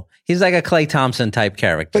that role. He's like a Klay Thompson type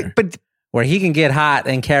character, but where he can get hot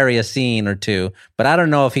and carry a scene or two. But I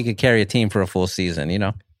don't know if he could carry a team for a full season. You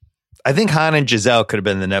know, I think Han and Giselle could have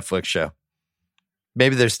been the Netflix show.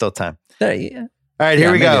 Maybe there's still time. Yeah. All right,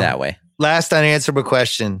 here we go. That way. Last unanswerable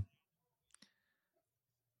question.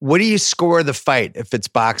 What do you score the fight if it's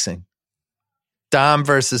boxing? Dom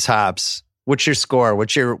versus Hobbs. What's your score?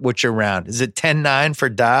 What's your round? Is it 10-9 for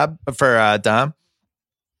Dom?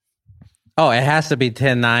 Oh, it has to be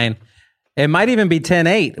 10-9. It might even be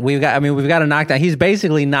 10-8. We've got a knockdown. He's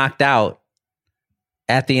basically knocked out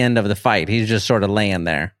at the end of the fight. He's just sort of laying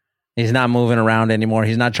there. He's not moving around anymore.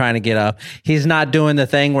 He's not trying to get up. He's not doing the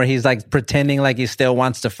thing where he's like pretending like he still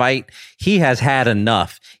wants to fight. He has had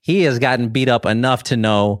enough. He has gotten beat up enough to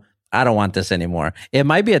know, I don't want this anymore. It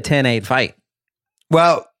might be a 10-8 fight.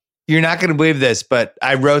 Well, you're not going to believe this, but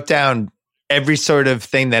I wrote down every sort of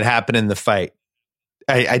thing that happened in the fight.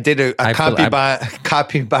 I did a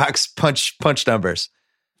copy box punch numbers.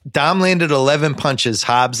 Dom landed 11 punches.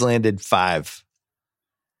 Hobbs landed 5.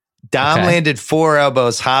 Dom landed 4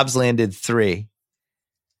 elbows. Hobbs landed 3.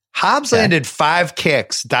 Hobbs landed 5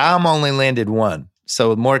 kicks. Dom only landed 1.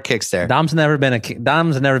 So more kicks there. Dom's never been a kicker.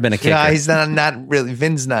 Yeah, he's not really.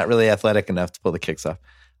 Vin's not really athletic enough to pull the kicks off.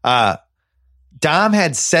 Dom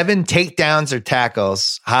had 7 takedowns or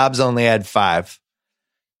tackles. Hobbs only had 5.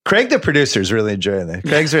 Craig, the producer, is really enjoying that.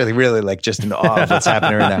 Craig's really like just in awe of what's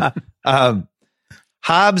happening right now.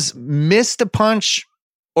 Hobbs missed a punch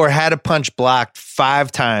or had a punch blocked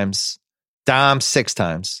 5 times. Dom 6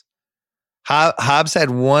 times. Hobbs had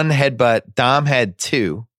one headbutt. Dom had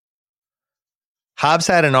two. Hobbs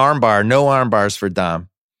had an armbar. No arm bars for Dom.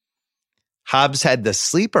 Hobbs had the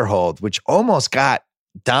sleeper hold, which almost got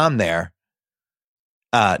Dom there.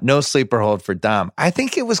 No sleeper hold for Dom. I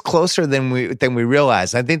think it was closer than we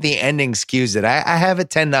realized. I think the ending skews it. I have it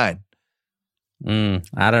 10-9.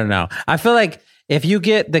 I don't know. I feel like if you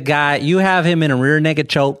get the guy, you have him in a rear naked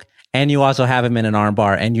choke, and you also have him in an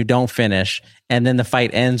armbar, and you don't finish, and then the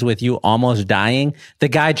fight ends with you almost dying, the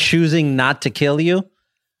guy choosing not to kill you,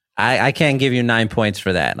 I can't give you 9 points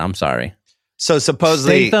for that. I'm sorry. So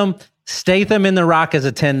supposedly... Statham in The Rock is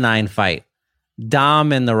a 10-9 fight.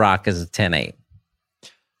 Dom in The Rock is a 10-8.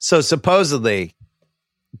 So supposedly,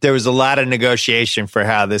 there was a lot of negotiation for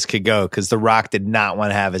how this could go because The Rock did not want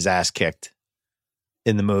to have his ass kicked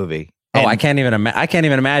in the movie. And, I can't even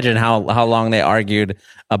imagine how long they argued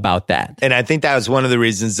about that. And I think that was one of the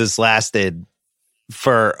reasons this lasted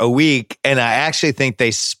for a week. And I actually think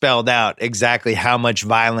they spelled out exactly how much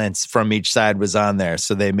violence from each side was on there.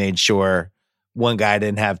 So they made sure one guy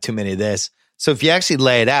didn't have too many of this. So if you actually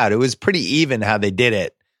lay it out, it was pretty even how they did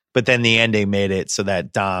it. But then the ending made it so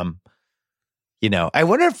that Dom, I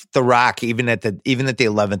wonder if The Rock, even at the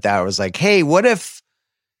 11th hour, was like, hey, what if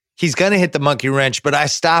he's going to hit the monkey wrench, but I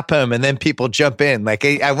stop him and then people jump in? Like,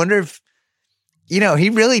 I wonder if, he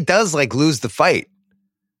really does lose the fight.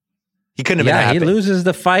 He couldn't have been happy. He loses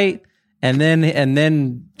the fight and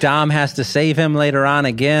then Dom has to save him later on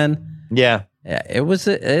again. Yeah. Yeah,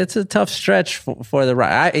 it's a tough stretch for The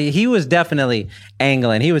Rock. He was definitely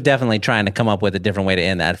angling. He was definitely trying to come up with a different way to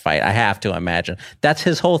end that fight. I have to imagine. That's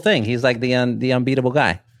his whole thing. He's like the unbeatable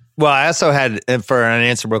guy. Well, I also had, for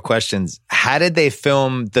unanswerable questions, how did they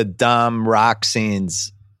film the Dom Rock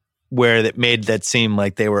scenes where it made that seem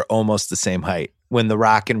like they were almost the same height when The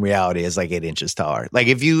Rock in reality is 8 inches taller? Like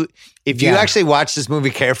if you actually watch this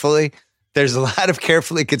movie carefully, there's a lot of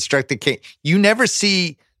carefully constructed. You never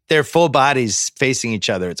see their full bodies facing each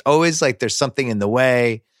other. It's always like there's something in the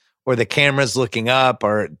way, or the camera's looking up,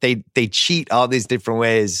 or they cheat all these different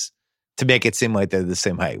ways to make it seem like they're the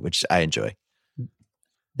same height, which I enjoy.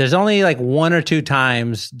 There's only one or two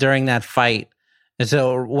times during that fight. And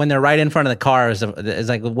so when they're right in front of the car is one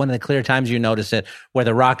of the clear times you notice it, where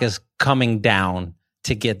The Rock is coming down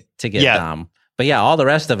to get Dom. But yeah, all the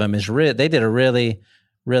rest of them is they did a really,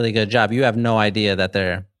 really good job. You have no idea that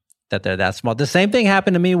they're that small. The same thing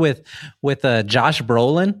happened to me with Josh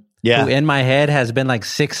Brolin, who in my head has been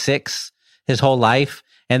 6'6" his whole life.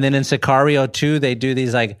 And then in Sicario 2, they do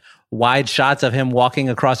these wide shots of him walking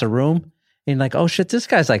across a room. And you're like, oh shit, this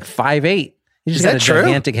guy's 5'8". He's just got a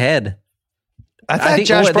gigantic head. I thought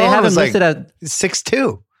Josh Brolin was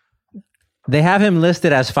 6'2". They have him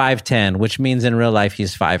listed as 5'10", which means in real life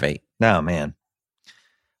he's 5'8". No, man.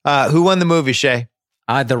 Who won the movie, Shea?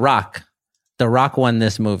 The Rock. The Rock won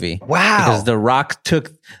this movie. Wow. Because The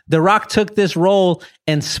Rock took this role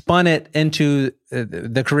and spun it into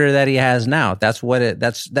the career that he has now. That's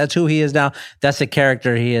who he is now. That's the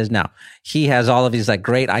character he is now. He has all of these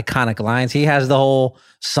great iconic lines. He has the whole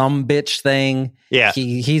some bitch thing. Yeah.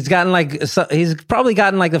 He's gotten he's probably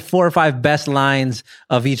gotten the 4 or 5 best lines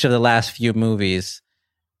of each of the last few movies.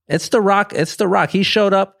 It's The Rock. It's The Rock. He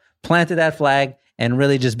showed up, planted that flag, and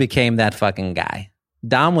really just became that fucking guy.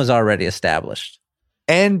 Dom was already established.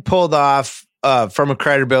 And pulled off, from a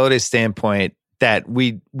credibility standpoint, that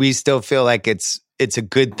we still feel like it's a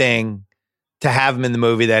good thing to have him in the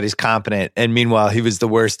movie, that he's competent. And meanwhile, he was the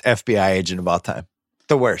worst FBI agent of all time.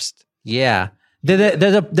 The worst. Yeah.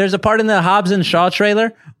 There's a part in the Hobbs and Shaw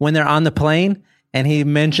trailer when they're on the plane and he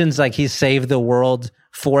mentions he saved the world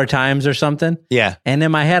 4 times or something. Yeah. And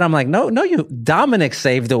in my head, I'm like, no, Dominic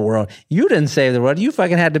saved the world. You didn't save the world. You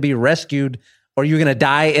fucking had to be rescued, or you're going to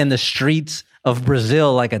die in the streets of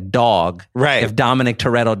Brazil like a dog. Right. If Dominic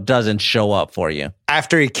Toretto doesn't show up for you.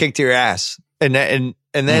 After he kicked your ass. And then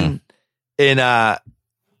in, what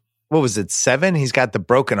was it, 7? He's got the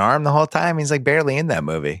broken arm the whole time. He's barely in that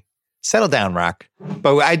movie. Settle down, Rock.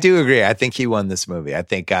 But I do agree. I think he won this movie. I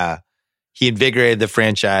think he invigorated the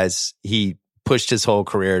franchise. He pushed his whole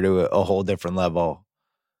career to a whole different level.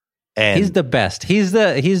 And he's the best. He's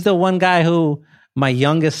the one guy who... My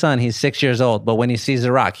youngest son, he's 6 years old, but when he sees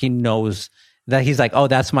The Rock, he knows that he's like, oh,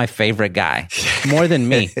 that's my favorite guy. More than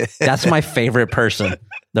me. That's my favorite person,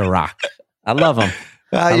 The Rock. I love him.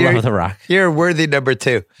 I love The Rock. You're a worthy number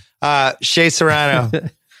 2. Shea Serrano,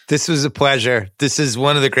 this was a pleasure. This is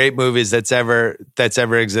one of the great movies that's ever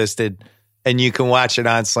existed. And you can watch it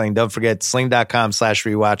on Sling. Don't forget,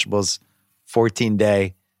 sling.com/rewatchables,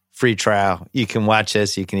 14-day free trial. You can watch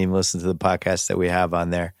this. You can even listen to the podcast that we have on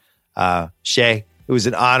there. Shea, it was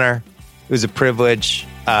an honor. It was a privilege.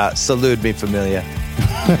 Salute me, familia.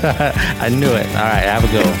 I knew it. All right, have a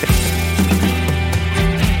good one.